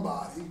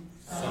 somebody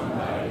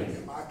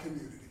in my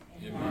community.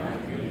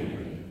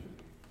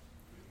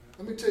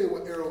 Let me tell you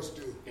what arrows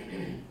do.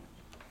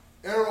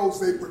 Arrows,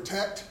 they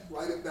protect.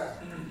 Write it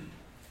down.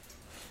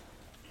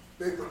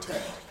 They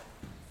protect.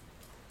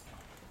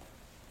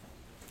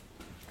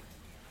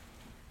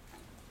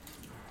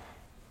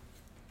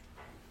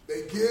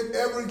 They give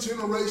every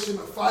generation a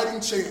fighting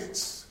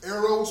chance.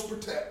 Arrows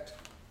protect.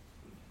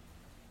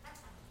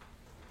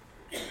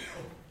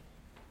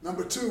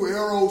 Number 2,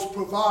 arrows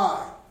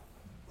provide.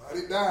 Write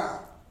it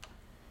down.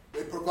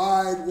 They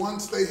provide,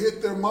 once they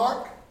hit their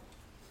mark,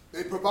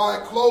 they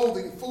provide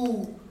clothing,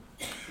 food,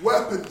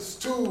 weapons,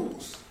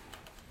 tools.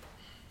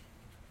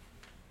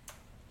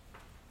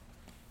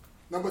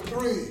 Number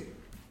 3,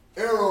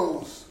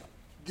 arrows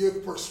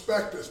give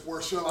perspectives,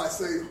 or shall I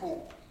say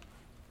hope.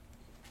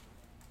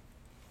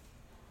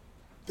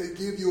 They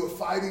give you a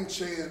fighting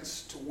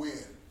chance to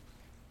win.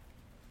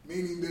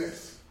 Meaning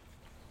this,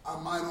 I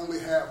might only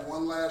have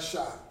one last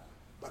shot,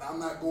 but I'm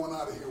not going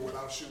out of here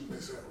without shooting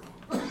this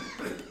arrow.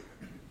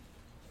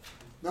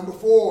 Number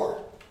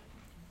 4,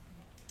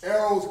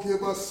 arrows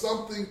give us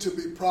something to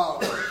be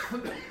proud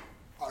of.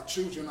 Our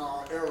children are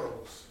our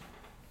arrows.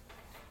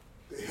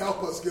 They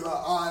help us get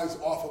our eyes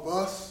off of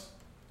us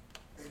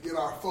and get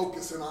our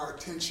focus and our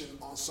attention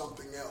on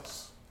something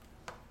else.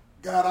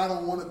 God, I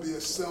don't want to be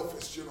a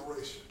selfish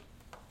generation.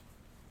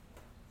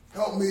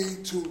 Help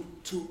me to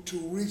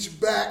reach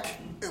back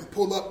and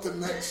pull up the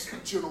next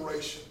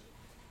generation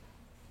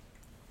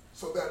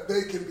so that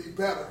they can be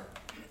better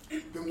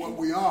than what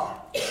we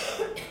are.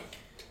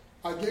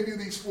 I gave you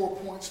these 4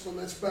 points, but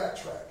let's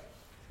backtrack.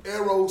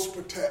 Arrows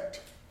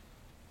protect.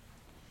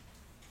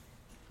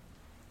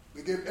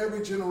 They give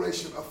every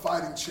generation a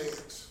fighting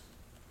chance.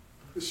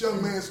 This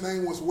young man's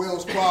name was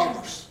Wells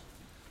Crowthers.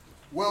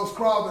 Wells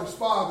Crowthers'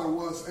 father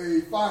was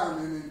a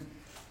fireman, and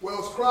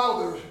Wells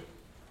Crowther,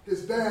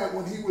 his dad,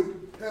 when he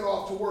would head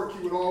off to work, he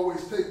would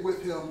always take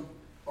with him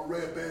a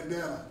red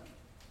bandana.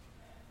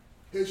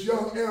 His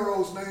young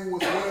arrow's name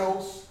was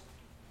Wells.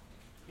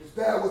 His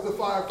dad was the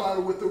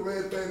firefighter with the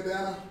red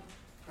bandana.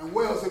 And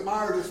Wells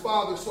admired his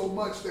father so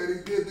much that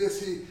he did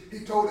this. He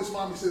told his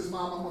mom, he says,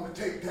 Mom, I'm going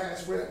to take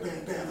Dad's red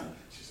bandana.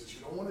 She says,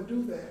 you don't want to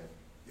do that.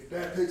 Your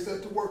dad takes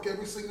that to work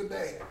every single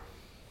day.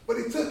 But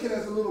he took it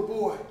as a little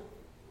boy.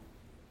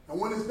 And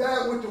when his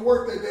dad went to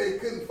work that day, he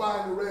couldn't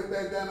find the red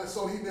bandana,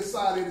 so he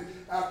decided,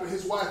 after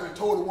his wife had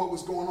told him what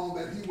was going on,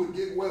 that he would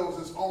get Wells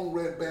his own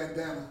red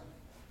bandana.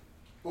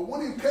 But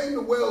when he came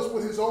to Wells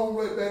with his own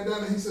red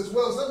bandana, he says,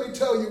 Wells, let me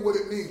tell you what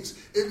it means.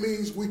 It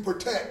means we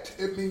protect.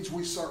 It means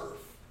we serve.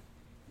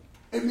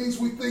 It means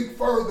we think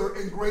further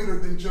and greater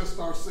than just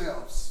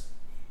ourselves.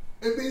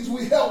 It means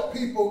we help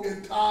people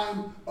in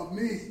time of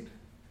need.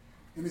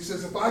 And he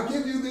says, if I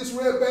give you this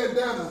red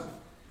bandana,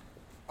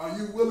 are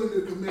you willing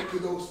to commit to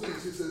those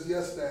things? He says,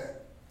 yes,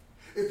 Dad.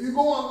 If you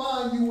go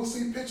online, you will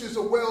see pictures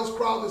of Wells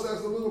Crowthers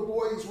as a little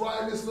boy. He's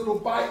riding this little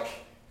bike,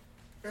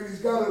 and he's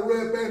got a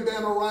red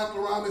bandana wrapped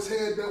around his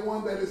head, that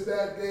one that his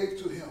dad gave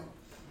to him.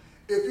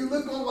 If you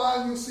look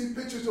online, you'll see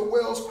pictures of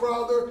Wells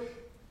Crowther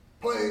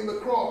playing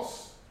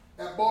lacrosse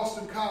at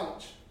Boston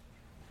College.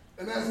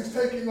 And as he's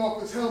taking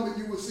off his helmet,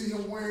 you will see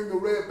him wearing the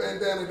red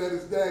bandana that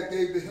his dad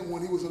gave to him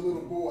when he was a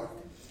little boy.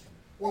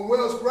 When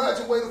Wells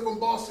graduated from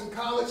Boston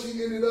College,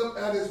 he ended up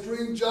at his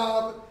dream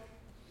job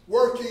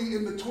working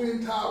in the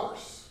Twin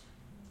Towers.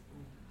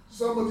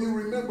 Some of you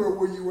remember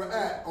where you were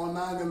at on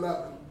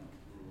 9/11.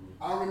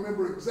 I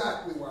remember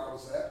exactly where I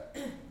was at.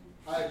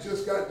 I had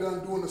just got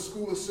done doing the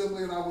school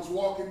assembly, and I was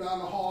walking down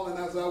the hall, and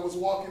as I was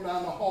walking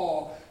down the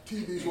hall,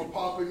 TVs were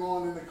popping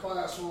on in the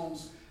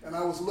classrooms, and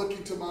I was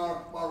looking to my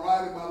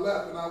right and my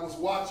left, and I was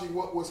watching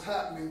what was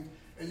happening,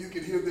 and you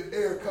could hear the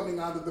air coming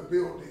out of the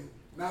building.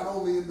 Not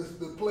only in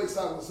the place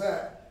I was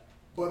at,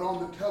 but on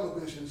the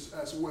televisions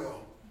as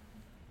well.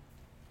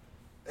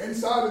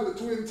 Inside of the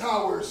Twin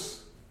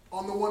Towers,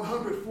 on the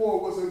 100th floor,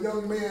 was a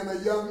young man,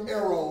 a young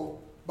arrow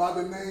by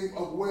the name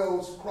of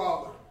Wells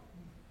Crowther.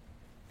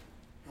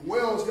 And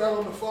Wells got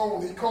on the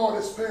phone. He called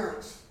his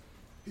parents.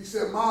 He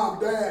said, Mom,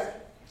 Dad,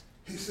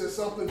 he said,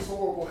 something's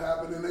horrible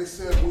happened. And they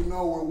said, we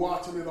know, we're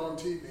watching it on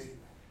TV.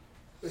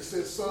 They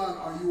said, son,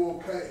 are you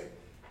okay?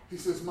 He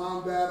says,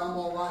 Mom, Dad, I'm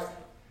all right.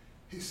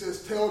 He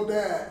says, tell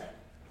Dad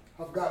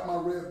I've got my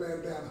red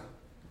bandana.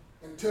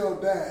 And tell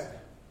Dad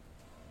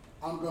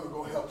I'm going to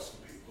go help some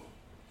people.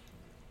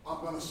 I'm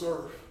going to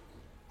serve.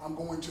 I'm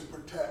going to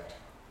protect.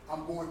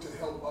 I'm going to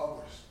help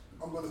others.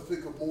 I'm going to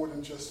think of more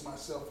than just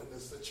myself in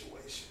this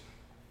situation.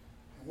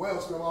 And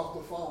Wells got off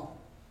the phone.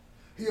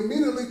 He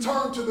immediately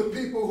turned to the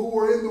people who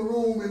were in the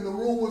room, and the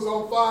room was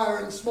on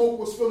fire and smoke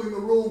was filling the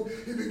room.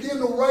 He began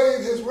to wave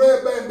his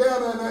red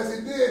bandana, and as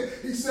he did,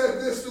 he said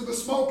this through the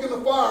smoke and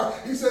the fire.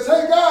 He says,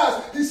 hey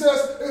guys, he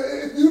says,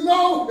 if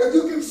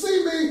you can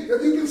see me,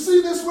 if you can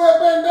see this red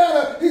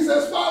bandana, he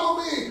says,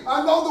 follow me.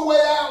 I know the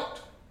way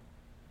out.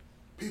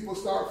 People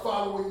start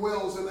following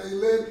Wells, and he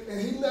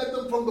led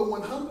them from the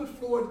 100th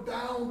floor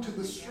down to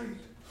the street.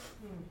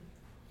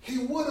 He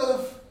would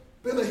have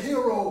been a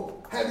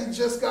hero had he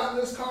just gotten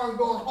his car and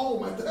gone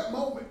home at that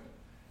moment.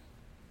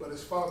 But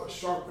his father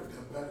sharpened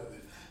him better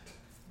than that.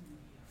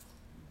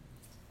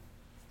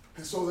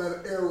 And so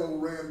that arrow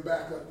ran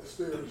back up the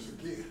stairs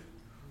again.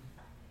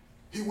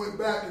 He went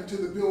back into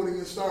the building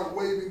and started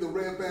waving the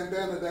red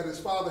bandana that his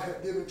father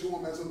had given to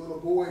him as a little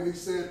boy. And he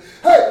said,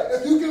 hey,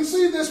 if you can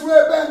see this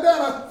red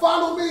bandana,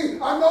 follow me.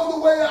 I know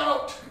the way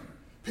out.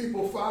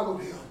 People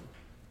followed him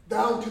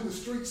down to the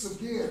streets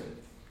again.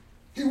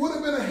 He would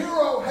have been a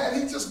hero had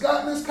he just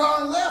gotten his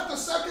car and left a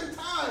second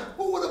time.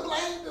 Who would have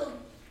blamed him?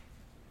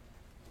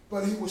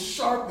 But he was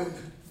sharpened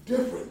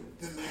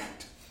different than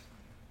that.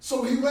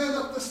 So he ran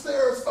up the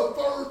stairs a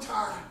third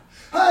time.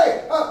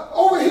 Hey,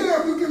 over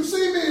here, if you can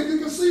see me, if you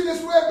can see this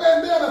red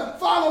bandana,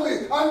 follow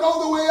me. I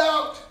know the way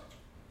out.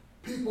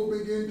 People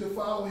began to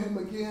follow him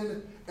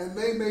again, and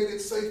they made it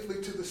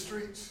safely to the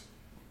streets.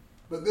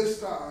 But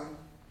this time,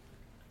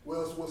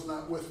 Wells was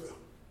not with them.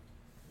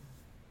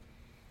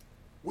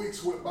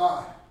 Weeks went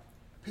by.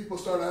 People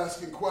started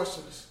asking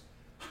questions.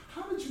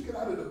 How did you get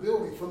out of the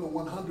building from the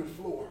 100th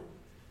floor?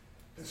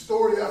 And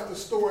story after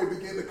story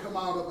began to come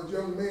out of a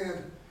young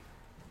man.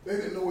 They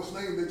didn't know his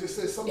name. They just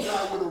said some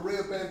guy with a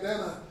red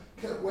bandana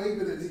kept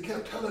waving it. He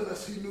kept telling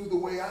us he knew the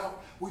way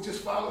out. We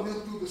just followed him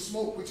through the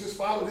smoke. We just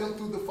followed him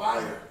through the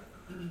fire.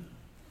 And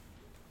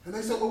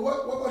they said, well,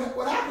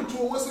 what happened to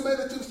him? Once he made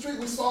it to the street,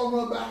 we saw him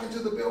run back into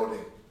the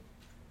building.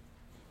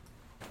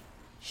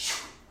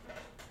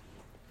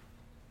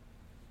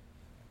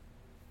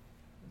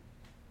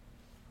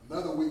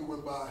 Another week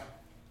went by.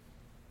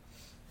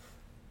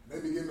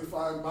 They began to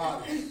find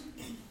bodies.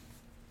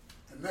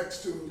 And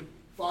next to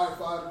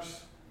firefighters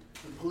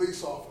and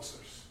police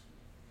officers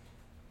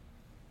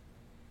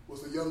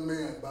was a young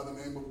man by the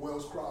name of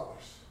Wells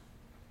Crowthers.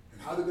 And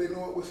how did they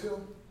know it was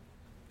him?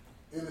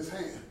 In his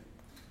hand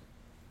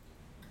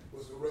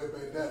was the red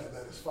bandana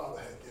that his father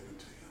had given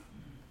to him.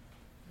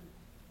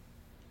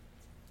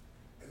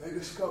 And they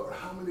discovered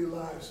how many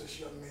lives this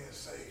young man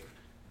saved.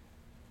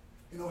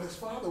 You know, his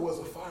father was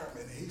a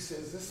fireman, and he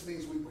says, this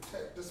means we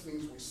protect, this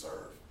means we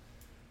serve.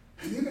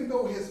 And even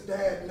though his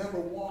dad never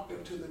walked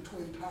into the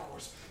Twin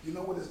Towers, you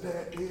know what his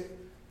dad did?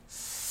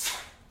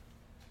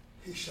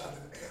 He shot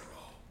an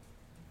arrow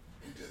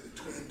into the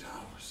Twin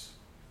Towers.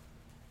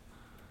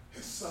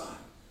 His son.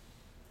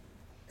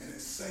 And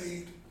it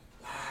saved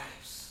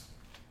lives.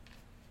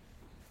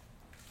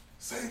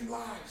 Saved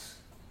lives.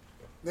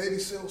 Navy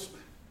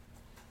SEALsman.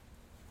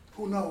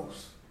 Who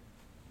knows?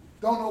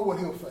 Don't know what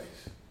he'll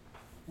face.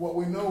 What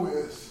we know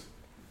is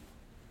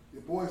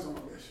your boy's on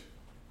a mission.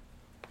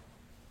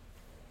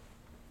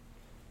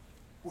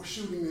 We're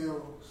shooting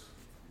arrows.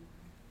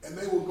 And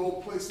they will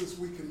go places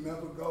we can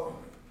never go.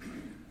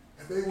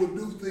 And they will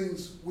do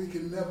things we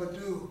can never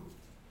do.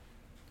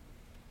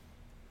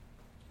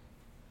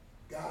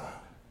 God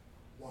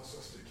wants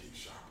us to keep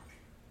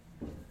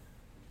sharpening.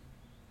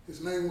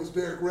 His name was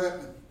Derek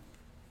Redmond.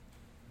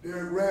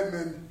 Derek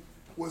Redmond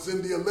was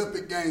in the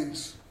Olympic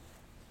Games.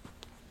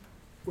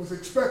 Was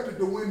expected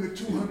to win the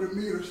 200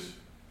 meters.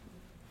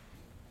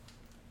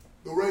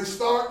 The race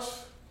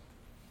starts.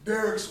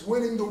 Derek's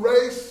winning the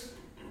race.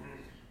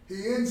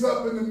 He ends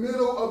up in the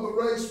middle of the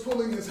race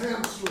pulling his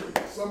hamstring.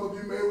 Some of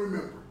you may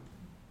remember.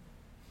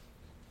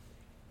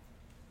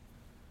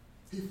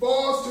 He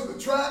falls to the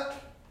track.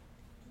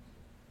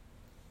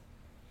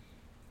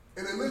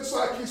 And it looks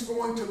like he's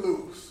going to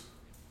lose.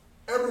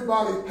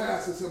 Everybody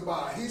passes him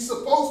by. He's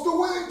supposed to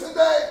win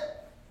today.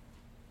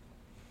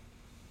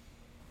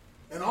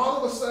 And all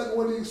of a sudden,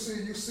 what do you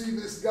see? You see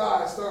this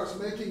guy starts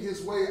making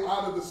his way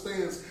out of the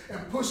stands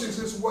and pushes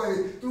his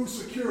way through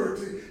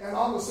security, and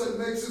all of a sudden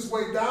makes his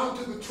way down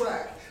to the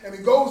track. And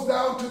he goes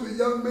down to the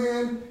young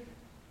man,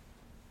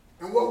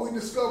 and what we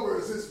discover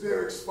is it's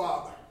Derek's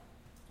father.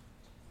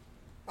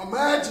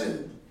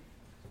 Imagine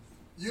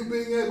you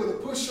being able to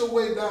push your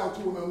way down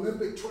to an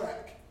Olympic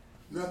track.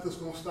 Nothing's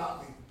going to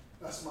stop me.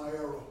 That's my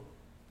arrow.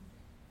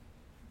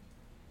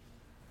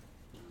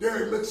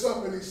 Derek looks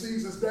up and he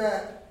sees his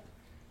dad.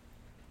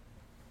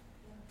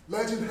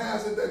 Legend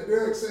has it that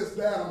Derek says,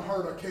 Dad, I'm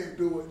hurt. I can't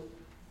do it.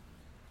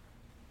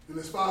 And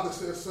his father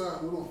says,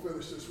 son, we're going to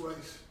finish this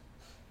race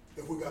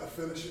if we got to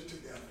finish it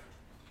together.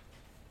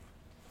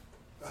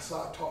 That's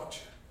how I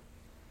taught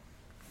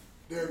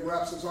you. Derek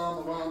wraps his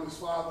arm around his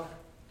father,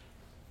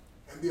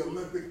 and the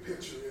Olympic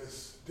picture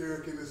is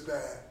Derek and his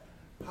dad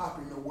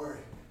hopping away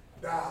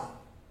down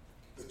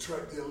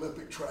the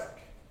Olympic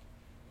track.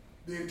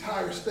 The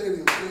entire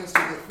stadium stands to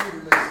their feet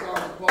and they start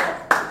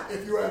applauding.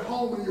 If you're at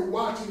home and you're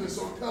watching this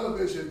on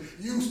television,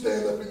 you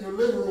stand up in your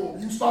living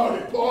room, you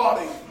start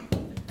applauding.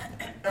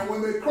 And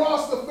when they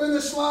crossed the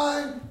finish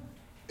line,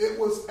 it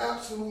was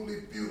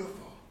absolutely beautiful.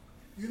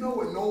 You know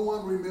what no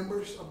one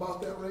remembers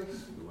about that race?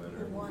 They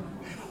don't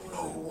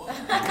know one.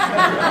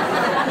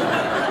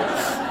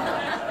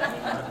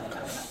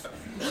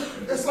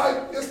 It's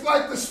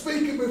like the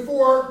speaking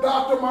before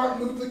Dr.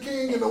 Martin Luther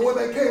King and the one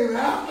that came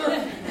after,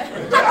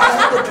 the I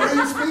Have a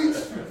Dream speech.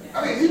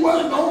 I mean, he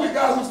wasn't the only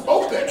guy who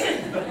spoke that.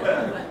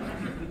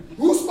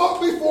 Who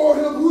spoke before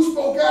him? Who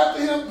spoke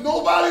after him?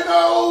 Nobody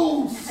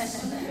knows.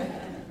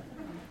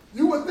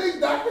 You would think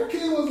Dr.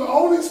 King was the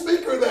only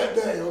speaker that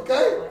day,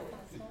 okay?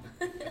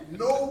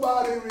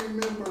 Nobody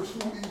remembers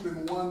who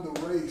even won the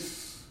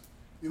race.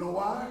 You know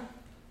why?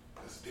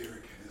 Because Derek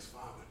and his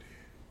father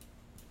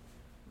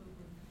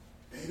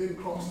did. They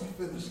didn't cross the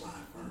finish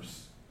line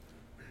first.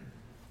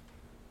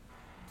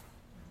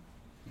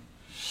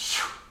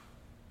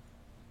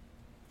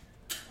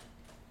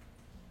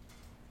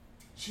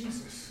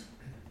 Jesus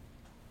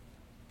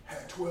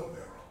had 12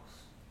 arrows.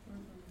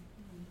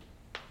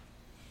 He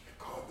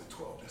called the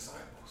 12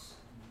 disciples.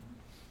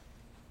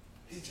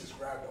 He just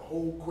grabbed a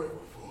whole quiver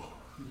full.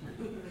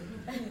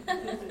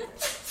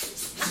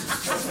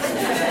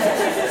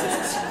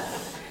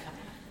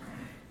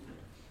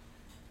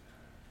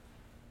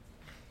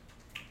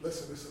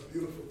 Listen, it's a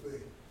beautiful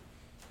thing.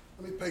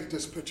 Let me paint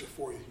this picture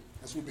for you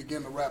as we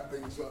begin to wrap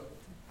things up.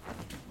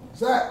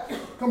 Zach,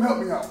 come help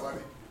me out,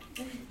 buddy.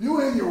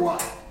 You and your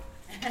wife.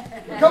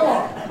 Come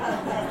on.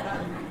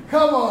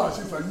 Come on.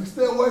 She's like, you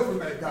stay away from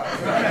that guy.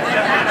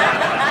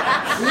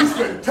 He's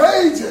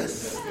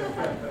contagious.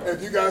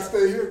 If you guys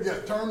stay here,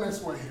 turn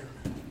this way here.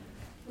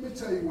 Let me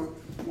tell you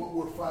what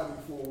we're fighting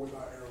for with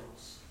our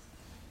arrows.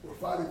 We're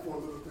fighting for a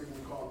little thing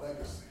we call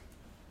legacy.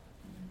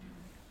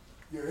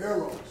 Your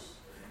arrows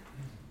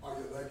are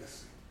your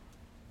legacy.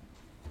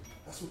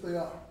 That's what they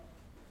are.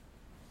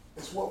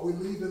 It's what we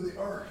leave in the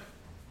earth.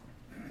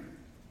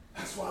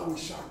 That's why we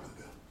sharpen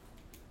them.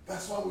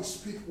 That's why we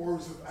speak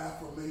words of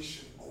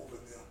affirmation over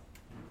them.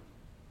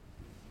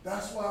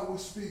 That's why we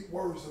speak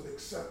words of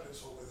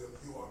acceptance over them.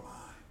 You are mine.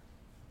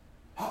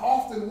 I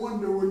often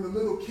wonder when the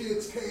little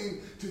kids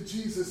came to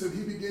Jesus and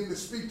he began to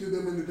speak to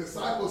them and the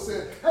disciples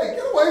said, hey,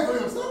 get away from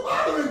him. Stop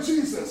bothering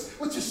Jesus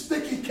with your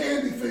sticky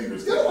candy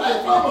fingers. Get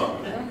away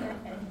from him.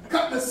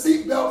 Cut the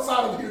seatbelts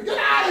out of here. Get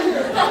out of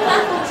here. Get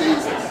away from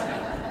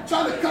Jesus.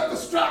 Trying to cut the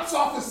straps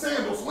off his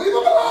sandals. Leave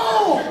him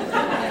alone.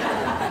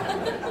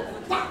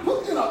 Stop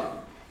hooking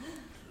up.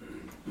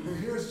 And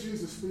here's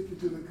Jesus speaking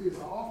to the kids.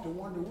 I often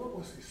wonder, what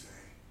was he saying?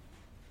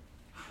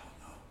 I don't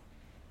know.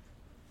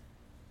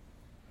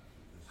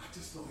 I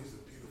just know he's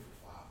a beautiful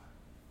father.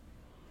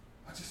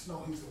 I just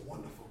know he's a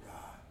wonderful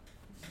God.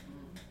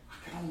 I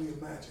can only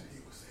imagine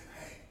he was saying,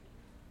 hey,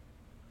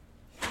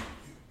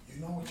 you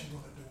know what you're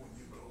going to do when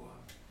you grow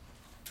up?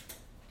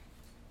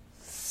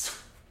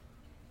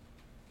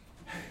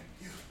 Hey,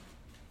 you,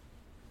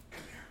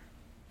 come here.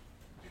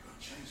 You're going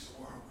to change the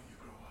world when you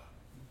grow up.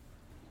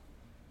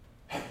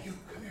 Hey, you,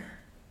 come here.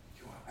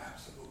 You are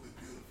absolutely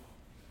beautiful.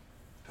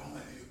 Don't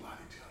let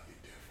anybody tell you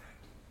different.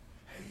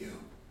 Hey, you,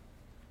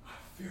 I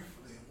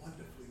fearfully and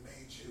wonderfully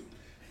made you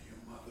in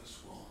your mother's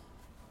womb.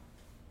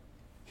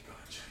 You're going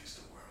to change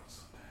the world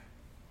someday.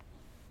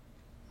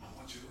 I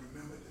want you to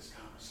remember this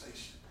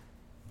conversation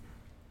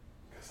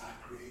because I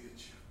created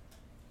you.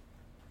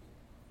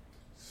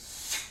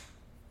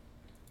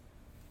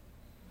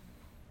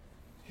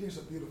 Here's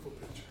a beautiful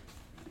picture.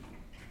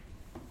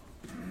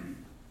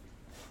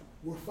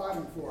 We're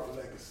fighting for our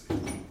legacy.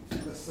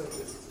 Let's say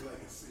this is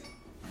legacy.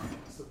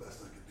 That's the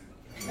best I can do.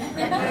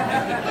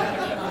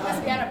 Unless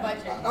we had a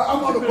budget.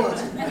 I'm on a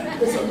budget.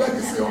 It's a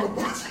legacy on a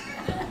budget.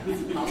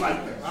 I like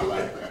that. I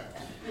like that.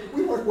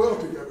 We work well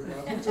together,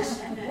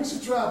 guys. We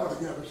should travel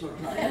together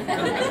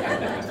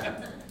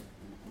sometime.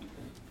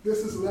 This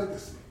is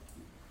legacy.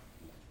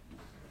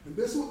 And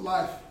this is what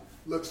life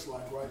looks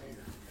like right here.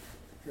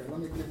 Here, let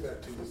me give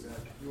that to you, Zach.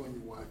 You and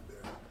your wife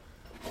there.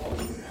 Oh,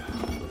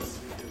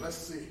 yeah. Let's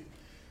see.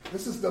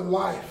 This is the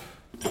life.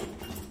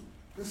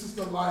 This is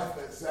the life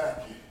that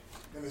Zach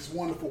and his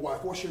wonderful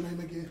wife. What's your name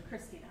again?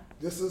 Christina.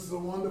 This is the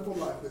wonderful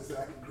life that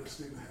Zach and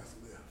Christina has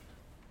lived.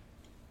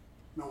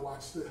 Now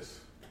watch this.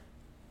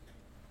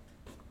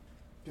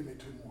 Give me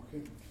two more.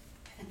 Give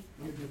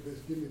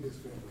me this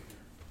family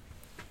here.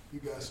 You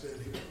guys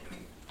stand here.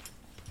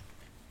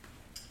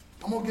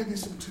 I'm going to give you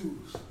some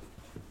tools.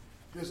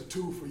 Here's a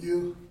tool for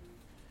you.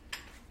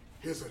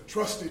 Here's a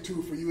trusty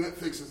tool for you. It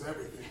fixes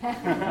everything.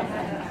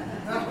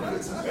 Hammer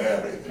fixes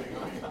everything.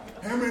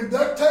 Hammer and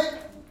duct tape,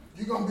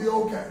 you're going to be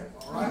okay.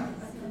 All right?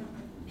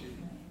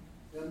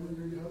 Gentlemen,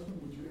 you're your husband.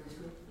 Would you ask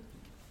that?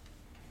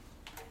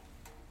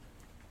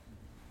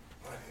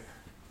 Right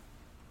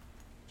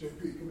here.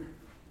 JP, come here.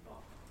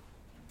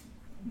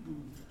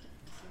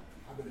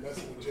 I've been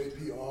messing with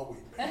JP all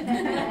week, man. Got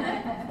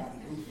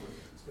a new friend.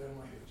 Stand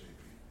right here,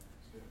 JP.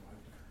 Stand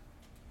right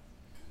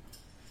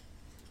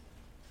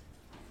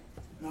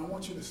there. Now I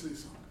want you to see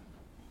something.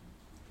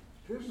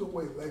 Here's the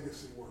way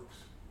legacy works.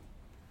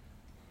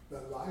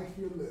 The life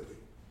you're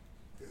living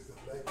is the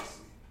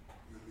legacy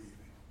you're leaving.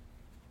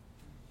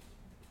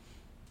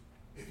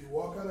 If you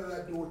walk out of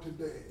that door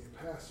today and you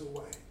pass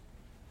away,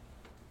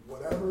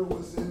 whatever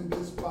was in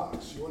this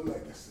box, your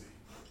legacy,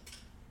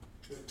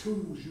 the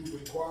tools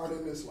you've acquired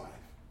in this life,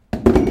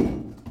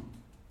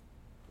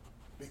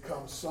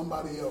 become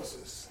somebody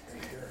else's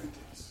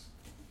inheritance.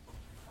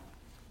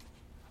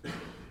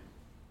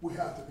 We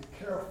have to be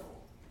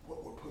careful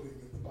what we're putting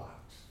in the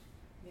box.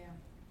 Yeah.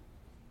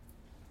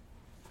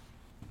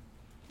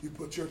 You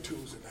put your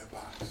tools in that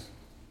box.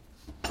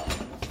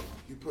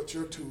 You put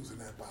your tools in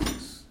that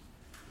box.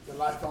 The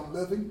life I'm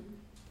living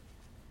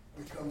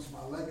becomes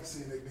my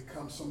legacy, and it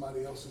becomes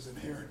somebody else's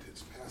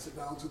inheritance. Pass it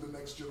down to the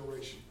next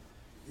generation.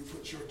 You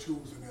put your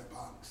tools in that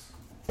box.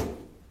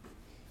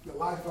 The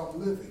life I'm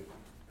living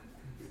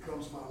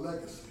becomes my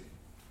legacy,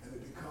 and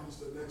it becomes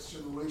the next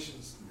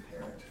generation's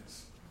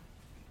inheritance.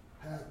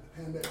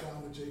 Hand that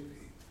down to JP.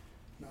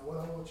 Now, what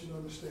I want you to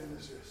understand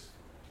is this.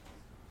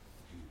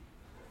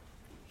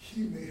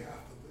 He may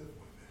have to live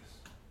with this.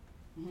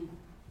 Mm-hmm.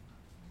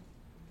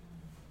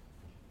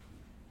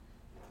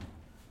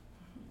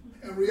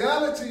 And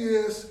reality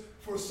is,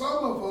 for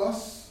some of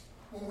us,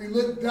 when we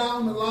look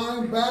down the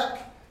line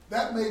back,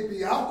 that may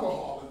be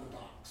alcohol in the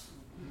box.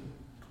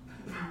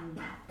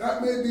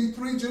 That may be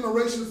 3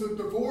 generations of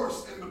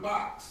divorce in the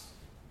box.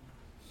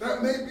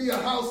 That may be a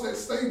house that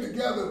stayed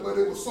together, but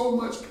it was so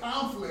much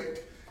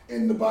conflict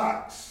in the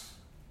box.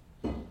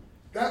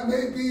 That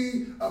may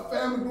be a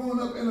family growing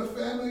up in a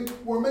family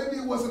where maybe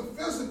it wasn't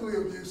physically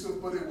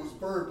abusive, but it was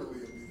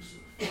verbally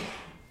abusive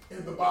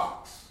in the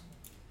box.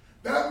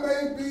 That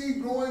may be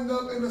growing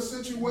up in a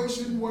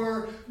situation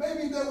where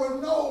maybe there were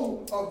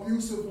no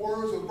abusive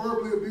words or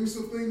verbally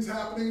abusive things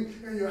happening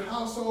in your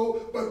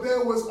household, but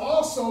there was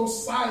also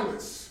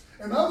silence.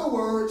 In other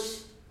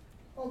words,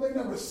 oh, they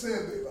never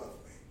said they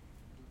loved me.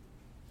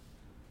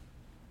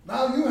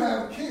 Now you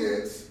have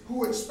kids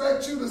who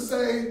expect you to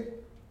say,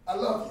 I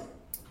love you.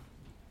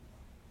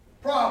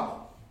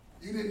 Problem,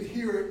 you didn't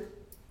hear it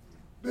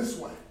this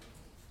way.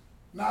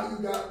 Now you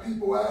got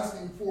people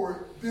asking for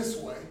it this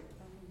way.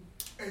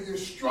 And you're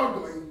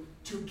struggling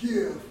to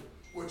give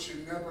what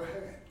you never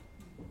had.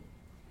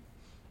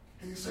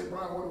 And you say,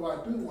 Brian, what do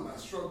I do when I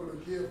struggle to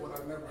give what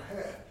I never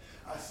had?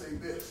 I say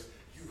this,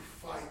 you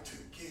fight to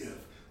give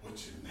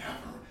what you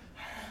never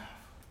have.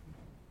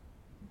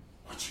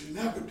 What you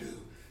never do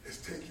is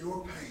take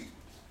your pain.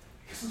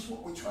 This is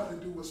what we try to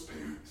do as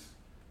parents.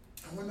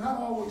 And we're not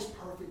always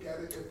perfect at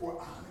it if we're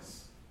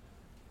honest.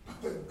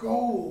 But the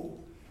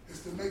goal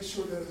is to make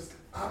sure that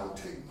I don't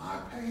take my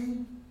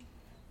pain.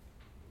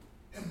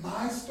 In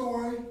my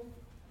story,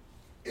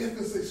 if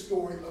it's a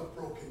story of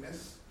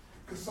brokenness,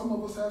 because some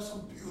of us have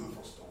some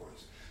beautiful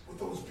stories. With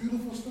those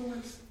beautiful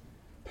stories,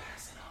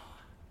 pass it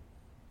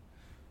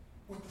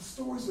on. With the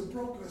stories of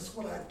brokenness,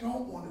 what I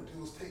don't want to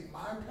do is take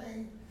my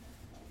pain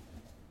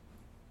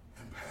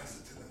and pass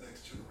it to the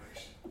next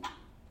generation.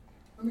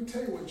 Let me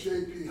tell you what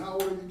JP, how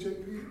old are you,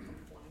 JP?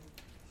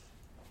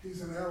 He's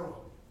an arrow.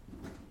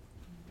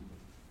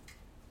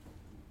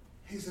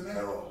 He's an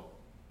arrow.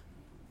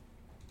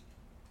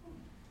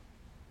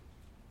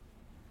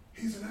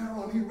 He's an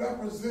arrow, and he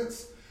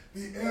represents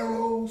the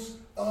arrows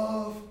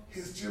of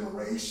his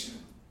generation.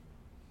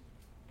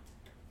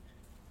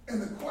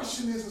 And the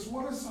question is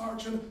what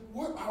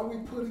are we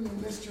putting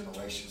in this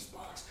generation's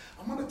box?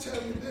 I'm going to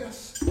tell you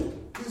this.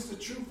 Here's the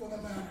truth of the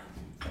matter.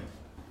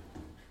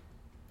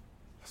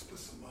 Let's put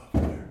some love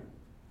in there.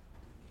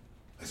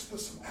 Let's put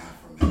some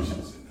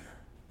affirmations in there.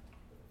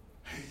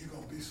 Hey, you're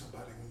going to be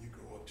somebody when you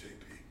grow up,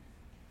 JP.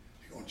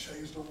 You're going to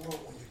change the world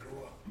when you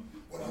grow up.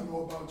 What I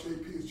know about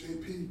JP is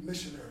JP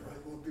missionary, right?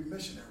 You're going to be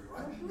missionary,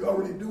 right? You're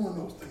already doing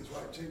those things,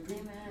 right, JP?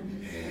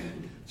 Amen. Yeah,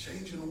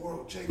 changing the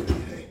world. JP,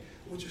 hey,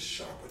 we're just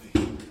sharpening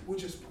him. We're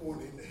just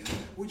pouring into him.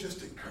 We're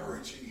just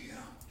encouraging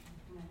him.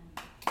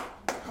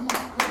 Come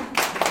on.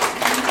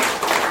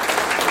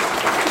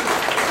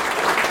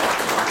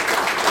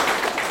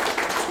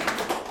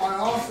 I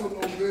also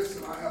know this,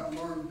 and I have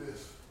learned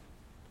this.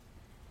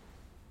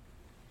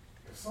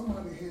 If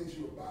somebody hands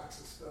you a box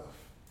of stuff,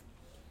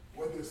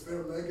 whether it's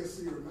their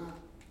legacy or not,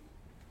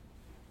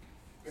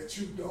 that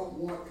you don't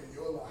want in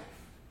your life,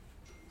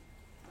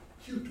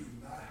 you do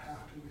not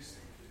have to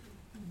receive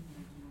it.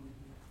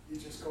 You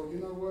just go, you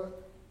know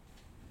what?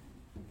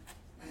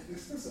 Man,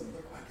 this doesn't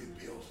look like it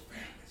builds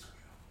families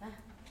well.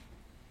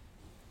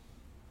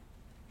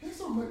 This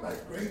don't look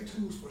like great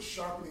tools for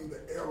sharpening the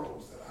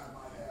arrows that I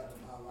might have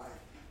in my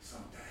life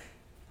someday.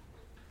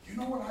 You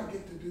know what I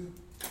get to do?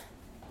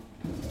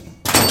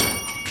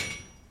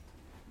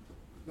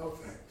 No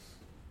thanks.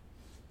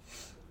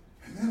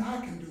 And then I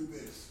can do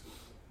this.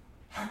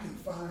 I can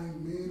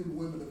find men and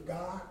women of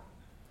God.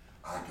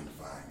 I can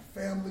find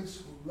families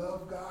who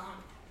love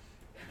God.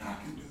 And I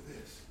can do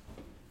this.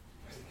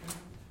 Hey,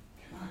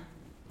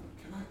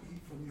 can I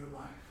eat from your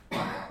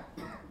life?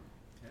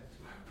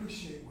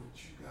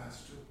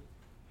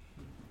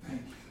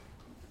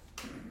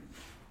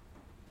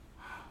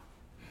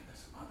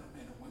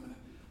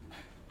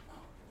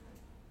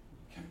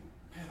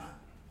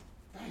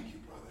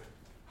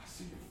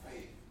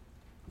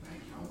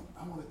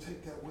 I want to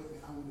take that with me.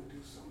 I want to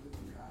do something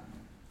with God.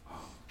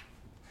 Oh,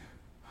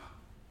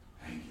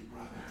 thank you,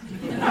 brother.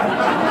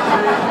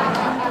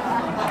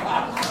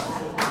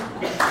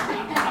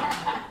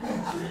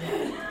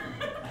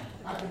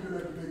 I can do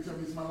that today. Tell me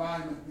he's my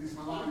lineman. He's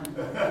my lineman.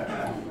 I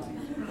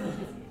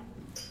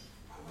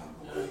love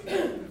the way the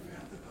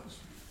family loves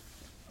me.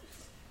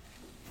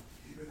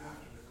 Even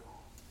after they're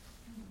gone.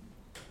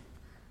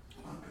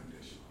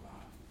 Unconditional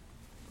love.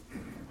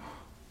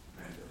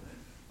 Brenda,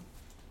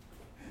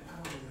 and not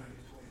only are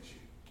you twins,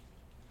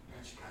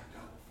 but you got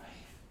double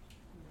faith.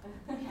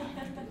 Thank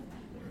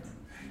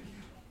you.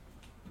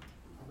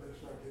 I better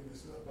start getting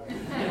this stuff back.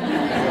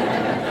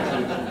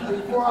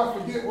 Before I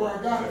forget where I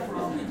got it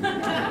from,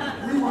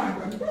 rewind.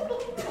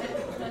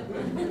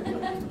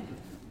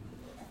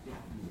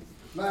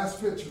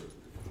 Last picture.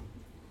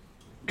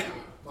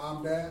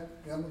 Mom, Dad,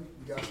 Emily,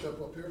 you guys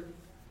step up here.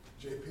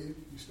 JP,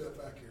 you step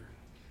back here.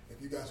 If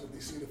you guys would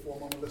be seated for a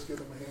moment, let's give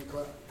them a hand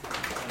clap.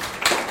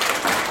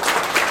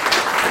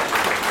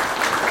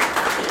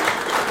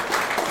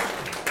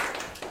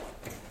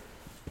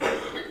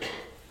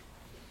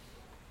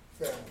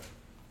 Family.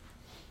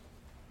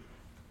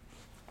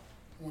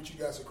 I want you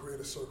guys to create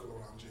a circle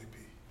around JP.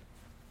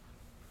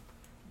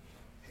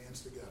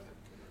 Hands together.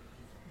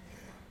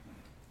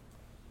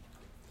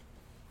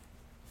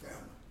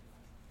 Family.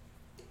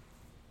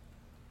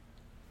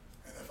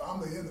 And if I'm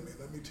the enemy,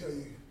 let me tell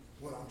you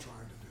what I'm trying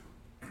to do.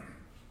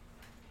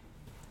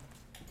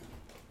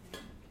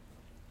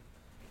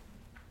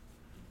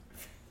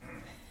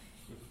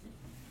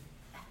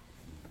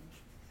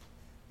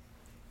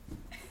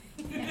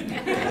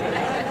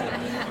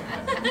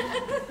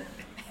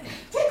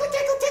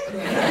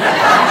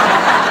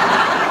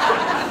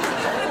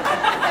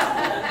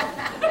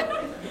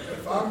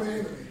 If I'm the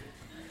enemy,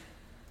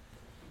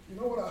 you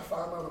know what I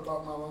found out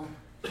about my life?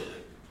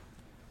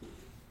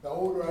 The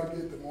older I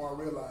get, the more I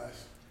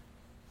realize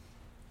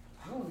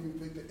I don't even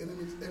think the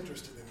enemy's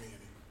interested in me.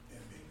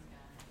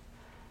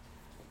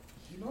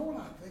 You know what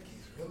I think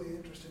he's really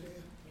interested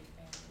in?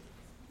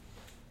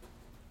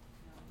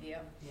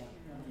 Yep.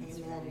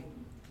 Amen.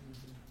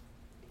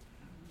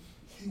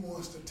 He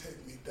wants to take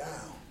me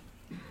down.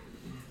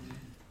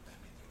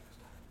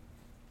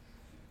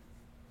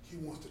 He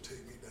wants to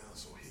take me down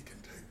so he can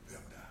take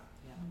them down.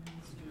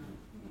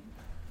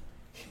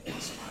 He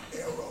wants my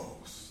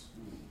arrows.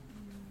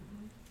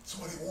 That's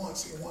what he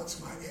wants. He wants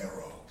my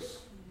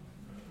arrows.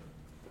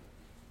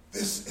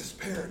 This is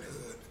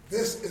parenthood.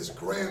 This is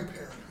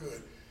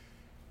grandparenthood.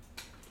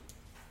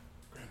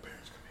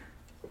 Grandparents, come here.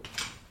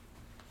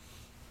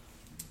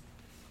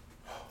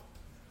 Oh,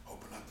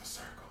 open up the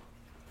circle.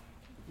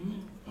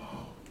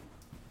 Oh,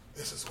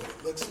 this is what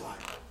it looks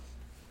like.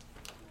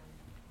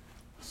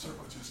 The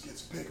circle just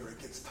gets bigger. It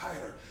gets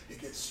tighter. It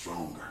gets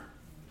stronger.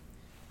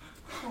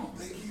 I don't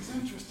think he's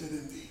interested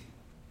in me.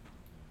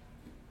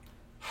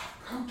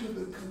 I've come to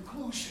the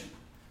conclusion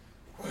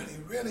what he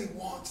really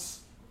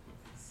wants.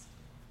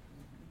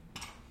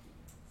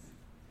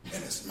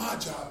 And it's my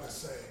job to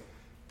say,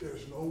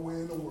 there's no way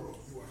in the world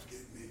you are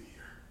getting in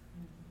here.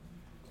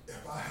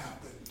 If I have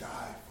to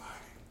die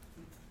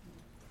fighting,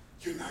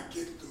 you're not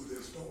getting through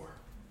this door.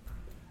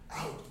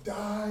 I'll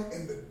die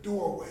in the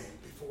doorway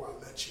before I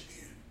let you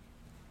in.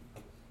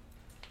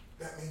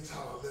 That means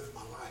how I live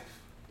my life.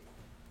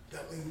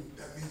 That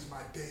means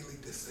my daily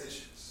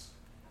decisions.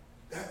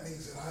 That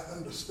means that I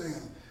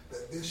understand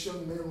that this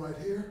young man right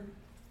here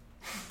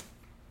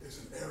is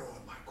an arrow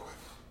in my quiver.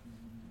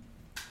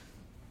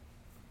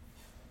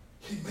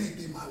 He may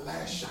be my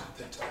last shot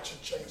to touch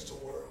and change the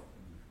world.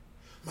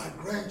 My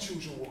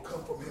grandchildren will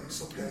come from him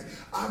someday.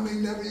 I may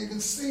never even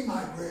see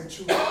my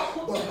grandchildren,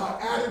 but my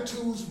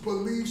attitudes,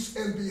 beliefs,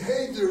 and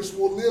behaviors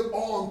will live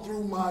on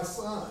through my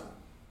son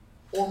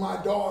or my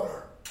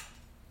daughter.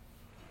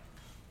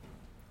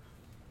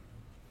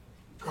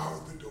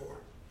 Guard the door.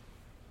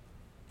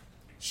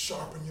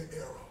 Sharpen your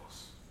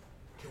arrows.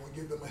 Can we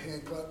give them a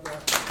hand clap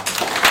back?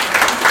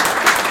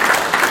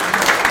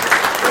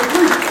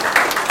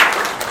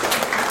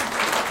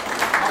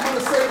 I'm going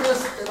to say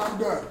this and I'm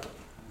done.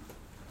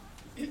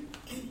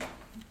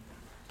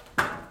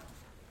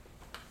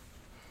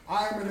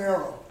 I am an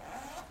arrow.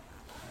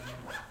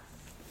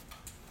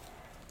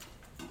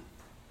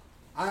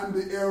 I am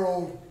the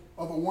arrow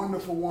of a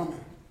wonderful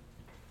woman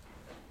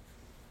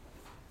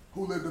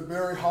who lived a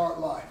very hard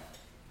life,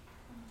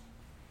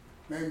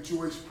 named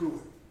Joyce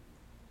Pruitt,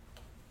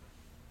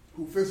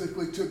 who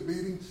physically took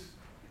beatings,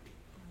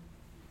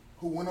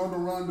 who went on the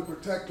run to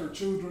protect her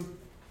children,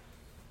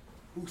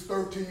 whose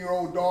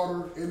 13-year-old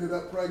daughter ended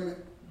up pregnant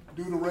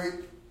due to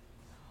rape,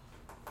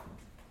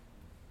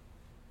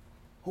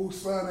 whose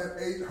son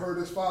at 8 heard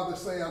his father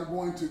say, "I'm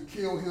going to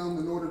kill him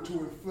in order to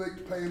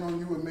inflict pain on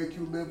you and make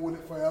you live with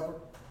it forever."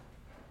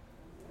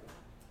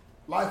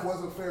 Life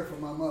wasn't fair for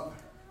my mother,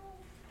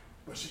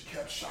 but she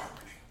kept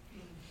sharpening.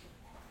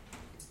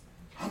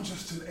 I'm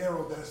just an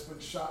arrow that has been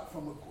shot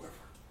from a quiver.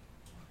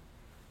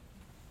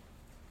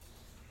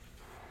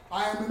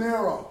 I am an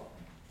arrow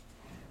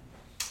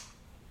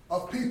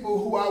of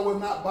people who I was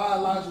not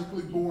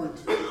biologically born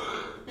to.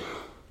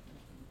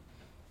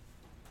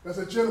 There's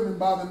a gentleman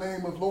by the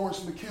name of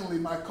Lawrence McKinley,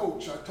 my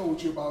coach, I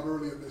told you about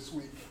earlier this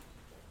week.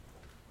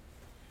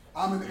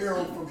 I'm an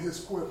arrow from his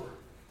quiver.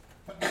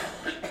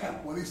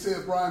 When he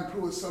said, Brian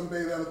Pruitt,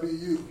 someday that'll be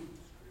you,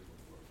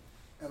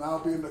 and I'll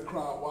be in the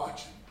crowd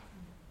watching.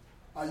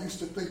 I used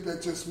to think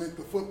that just meant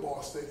the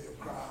football stadium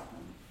crowd.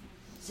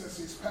 Since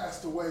he's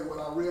passed away, what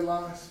I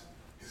realize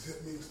is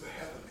it means the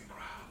heavenly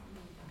crowd.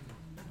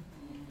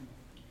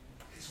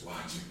 He's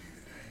watching me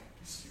today.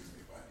 Excuse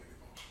me if I get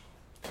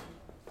emotional.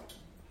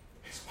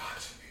 He's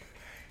watching me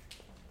today.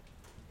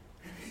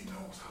 And he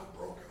knows how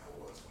broken I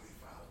was when he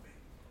found me.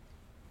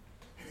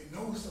 And he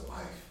knows the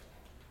life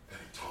that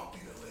he taught me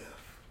to live.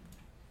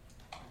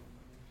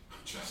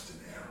 I'm just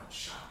an arrow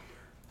shot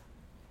here.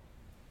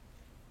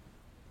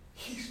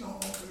 He's no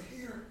longer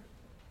here,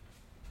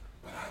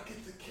 but I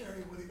get to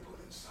carry what he put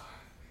inside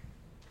of me.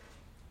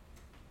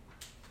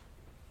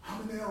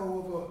 I'm an arrow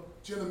of a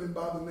gentleman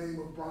by the name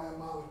of Brian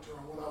Molitor,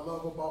 and what I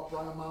love about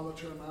Brian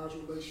Molitor and our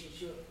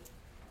relationship,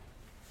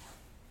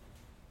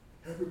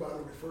 everybody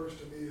refers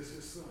to me as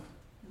his son.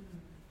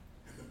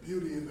 And the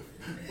beauty and the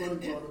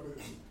funny part of it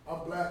is I'm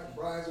black and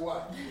Brian's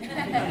white.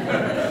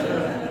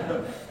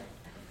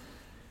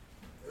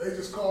 They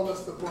just call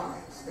us the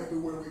Bryans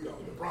everywhere we go.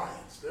 The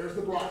Bryans. There's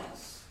the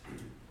Bryans.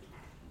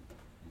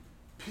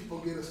 People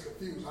get us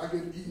confused. I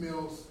get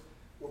emails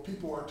where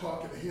people are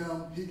talking to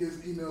him. He gets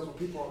emails where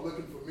people are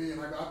looking for me, and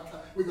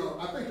we go,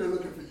 I think they're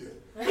looking for you.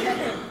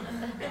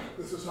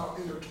 This is how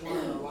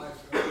intertwined our lives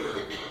have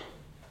been.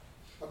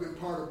 I've been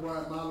part of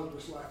Brian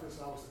Molitor's life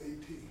since I was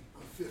 18.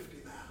 I'm 50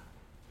 now.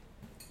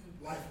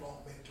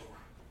 Lifelong mentor.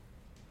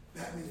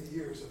 That many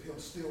years of him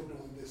still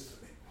doing this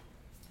to me.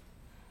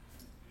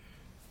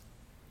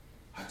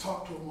 I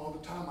talk to him all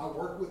the time. I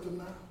work with him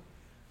now.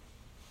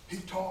 He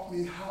taught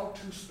me how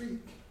to speak.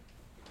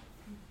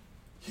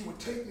 He would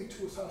take me to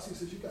his house. He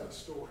says, you got a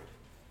story.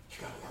 You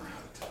got to learn how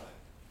to tell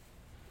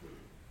it.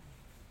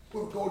 We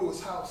would go to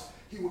his house.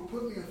 He would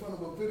put me in front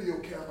of a video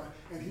camera,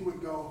 and he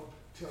would go,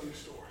 tell your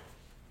story.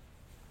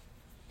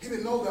 He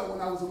didn't know that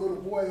when I was a little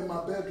boy in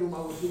my bedroom,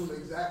 I was doing the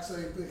exact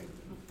same thing.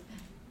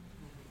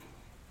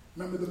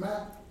 Remember the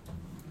map?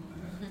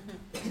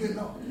 He didn't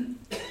know.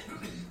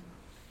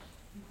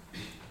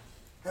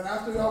 And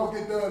after I would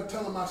get done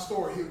telling my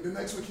story, the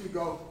next week he'd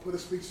go put a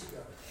speech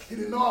together. He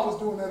didn't know I was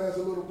doing that as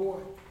a little boy.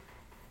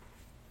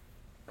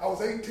 I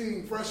was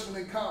 18,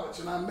 freshman in college,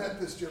 and I met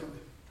this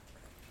gentleman.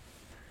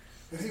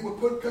 And he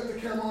would cut the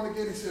camera on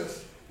again. He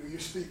says, do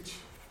your speech.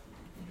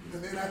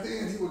 And then at the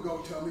end, he would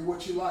go, tell me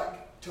what you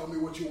like. Tell me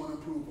what you want to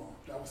improve on.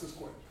 That was his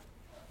question.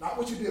 Not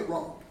what you did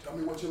wrong. Tell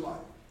me what you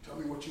like. Tell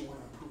me what you want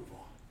to improve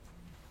on.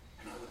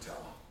 And I would tell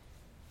him.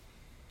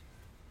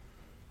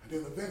 And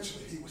then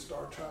eventually he would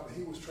start traveling.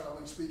 He was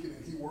traveling, speaking,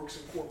 and he works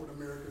in corporate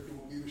America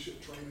doing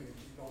leadership training and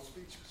keynote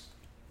speeches.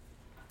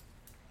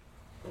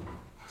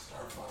 I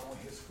started following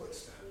his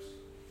footsteps.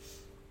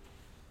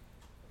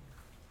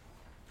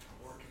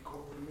 I work in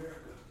corporate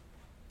America,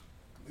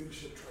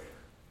 leadership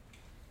trainer,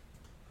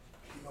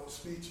 keynote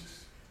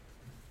speeches.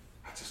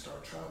 I just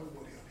started traveling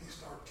with him. He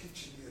started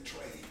teaching me a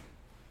trade,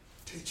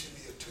 teaching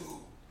me a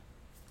tool.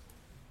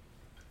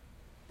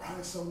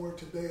 Brian, somewhere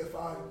today, if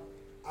I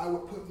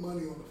would put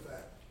money on the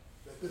fact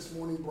that this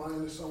morning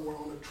Brian is somewhere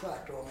on a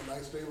tractor on a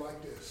nice day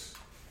like this,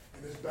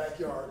 in his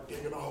backyard,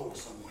 digging a hole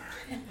somewhere.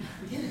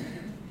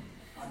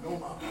 I know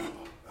my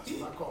papa. That's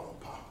what I call him,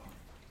 Papa.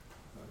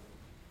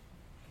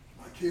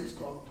 My kids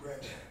call him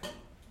Granddad.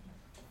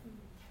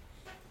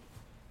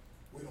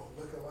 We don't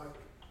look alike.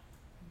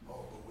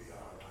 Oh, but we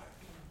are alike.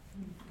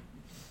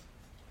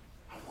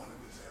 I'm one of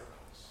his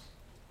arrows.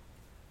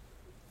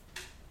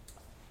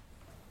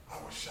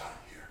 I was shot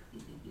here.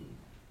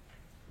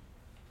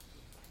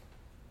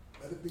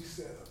 Let it be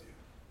said of you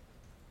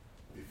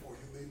before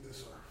you leave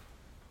this earth.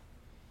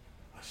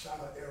 I shot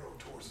an arrow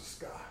towards the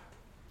sky.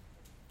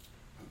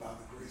 And by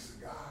the grace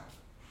of God,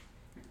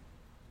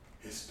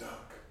 it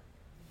stuck.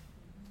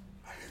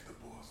 I hit the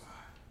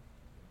bullseye.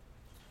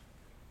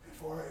 And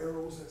for our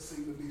arrows that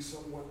seem to be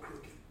somewhat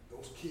crooked,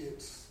 those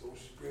kids,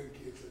 those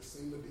grandkids that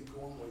seem to be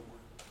going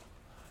wayward,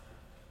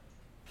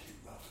 keep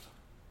loving them.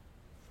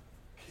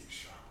 Keep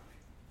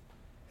sharpening.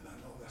 And I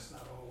know that's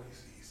not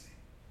always easy.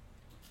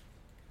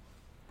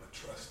 But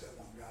trust that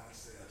when God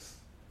says,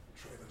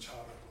 train a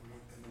child up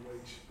in the way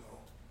he should go,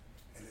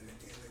 and in the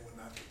end they will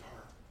not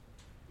depart.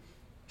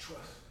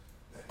 Trust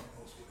that he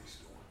knows what he's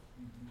doing.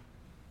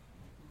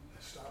 And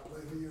stop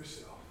blaming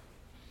yourself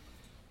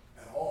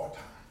at all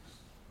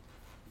times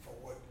for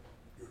what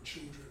your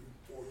children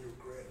or your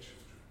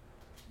grandchildren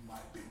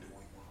might be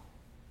doing wrong.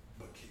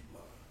 But keep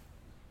loving them.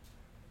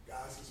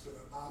 Guys, it's been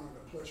an honor and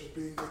a pleasure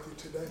being with you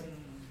today.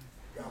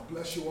 God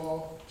bless you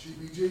all.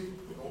 GBG,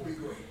 go be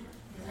great.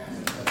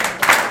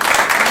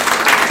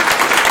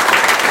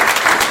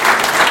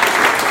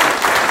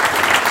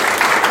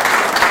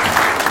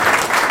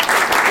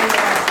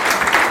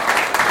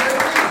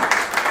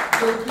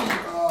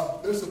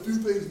 There's a few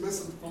things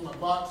missing from my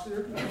box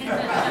here. JP,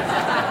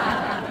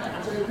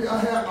 I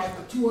had like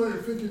the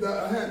 $250.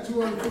 I had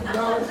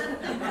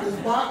 $250 in this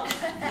box.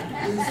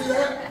 Did you see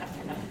that?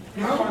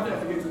 You don't want that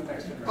to get to the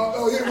next generation.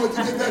 Oh, yeah, well, you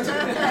get that too.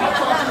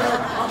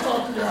 I'll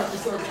talk to you after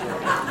service.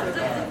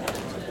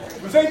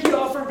 Well, thank you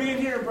all for being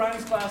here in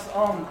Brian's class.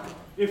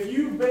 If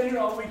you've been here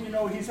all week, you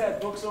know he's had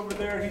books over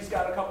there. He's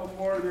got a couple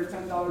more. They're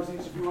 $10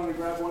 each if you want to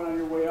grab one on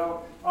your way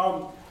out.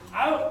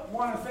 I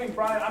want to thank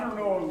Brian. I don't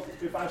know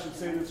if I should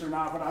say this or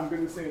not, but I'm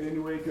going to say it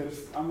anyway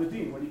because I'm the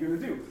dean. What are you going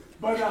to do?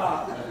 But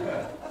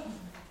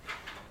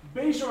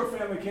Bayshore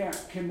Family Camp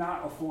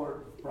cannot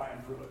afford Brian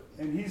Pruitt.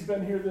 And he's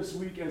been here this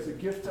week as a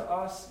gift to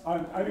us.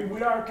 I mean,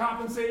 we are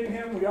compensating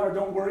him. We are,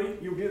 don't worry,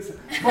 you'll get some.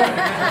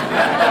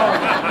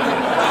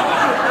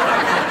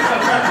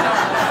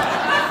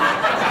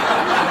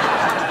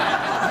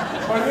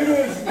 But it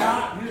is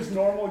not his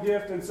normal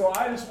gift, and so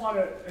I just want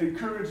to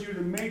encourage you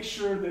to make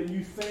sure that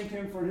you thank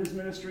him for his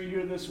ministry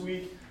here this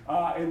week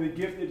and the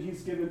gift that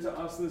he's given to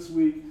us this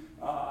week.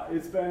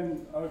 It's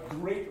been a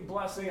great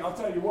blessing. I'll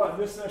tell you what,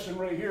 this session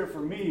right here for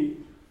me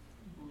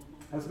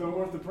has been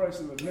worth the price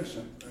of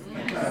admission. So,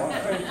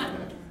 thank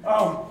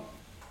you.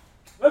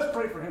 Let's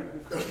pray for him.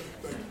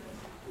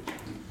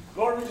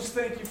 Lord, we just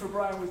thank you for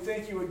Brian. We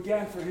thank you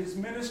again for his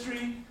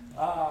ministry.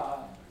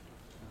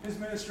 His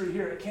ministry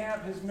here at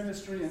camp, his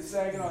ministry in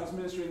Saginaw, his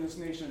ministry in this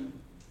nation.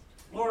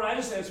 Lord,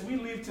 as we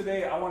leave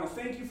today, I want to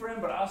thank you for him,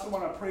 but I also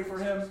want to pray for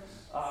him.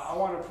 I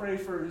want to pray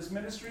for his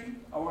ministry.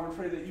 I want to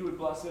pray that you would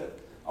bless it.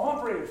 I want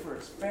to pray for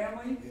his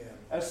family.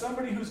 As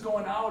somebody who's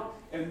going out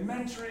and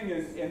mentoring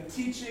and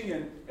teaching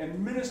and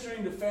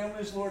ministering to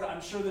families, Lord,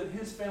 I'm sure that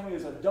his family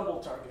is a double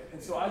target.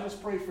 And so I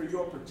just pray for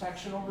your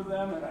protection over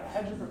them and a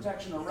hedge of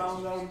protection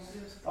around them.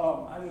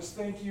 I just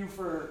thank you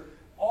for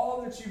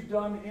all that you've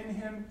done in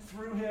him,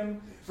 through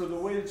him, for the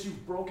way that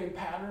you've broken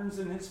patterns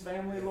in his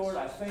family, Lord.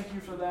 I thank you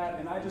for that.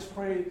 And I just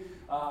pray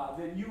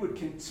that you would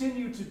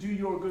continue to do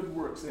your good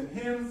works in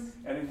him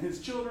and in his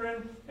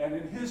children and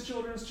in his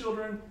children's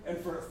children and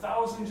for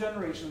 1,000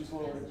 generations,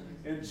 Lord.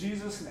 In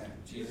Jesus' name.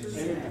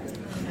 Amen.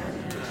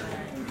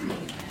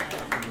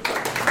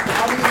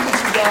 How many of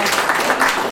you guys?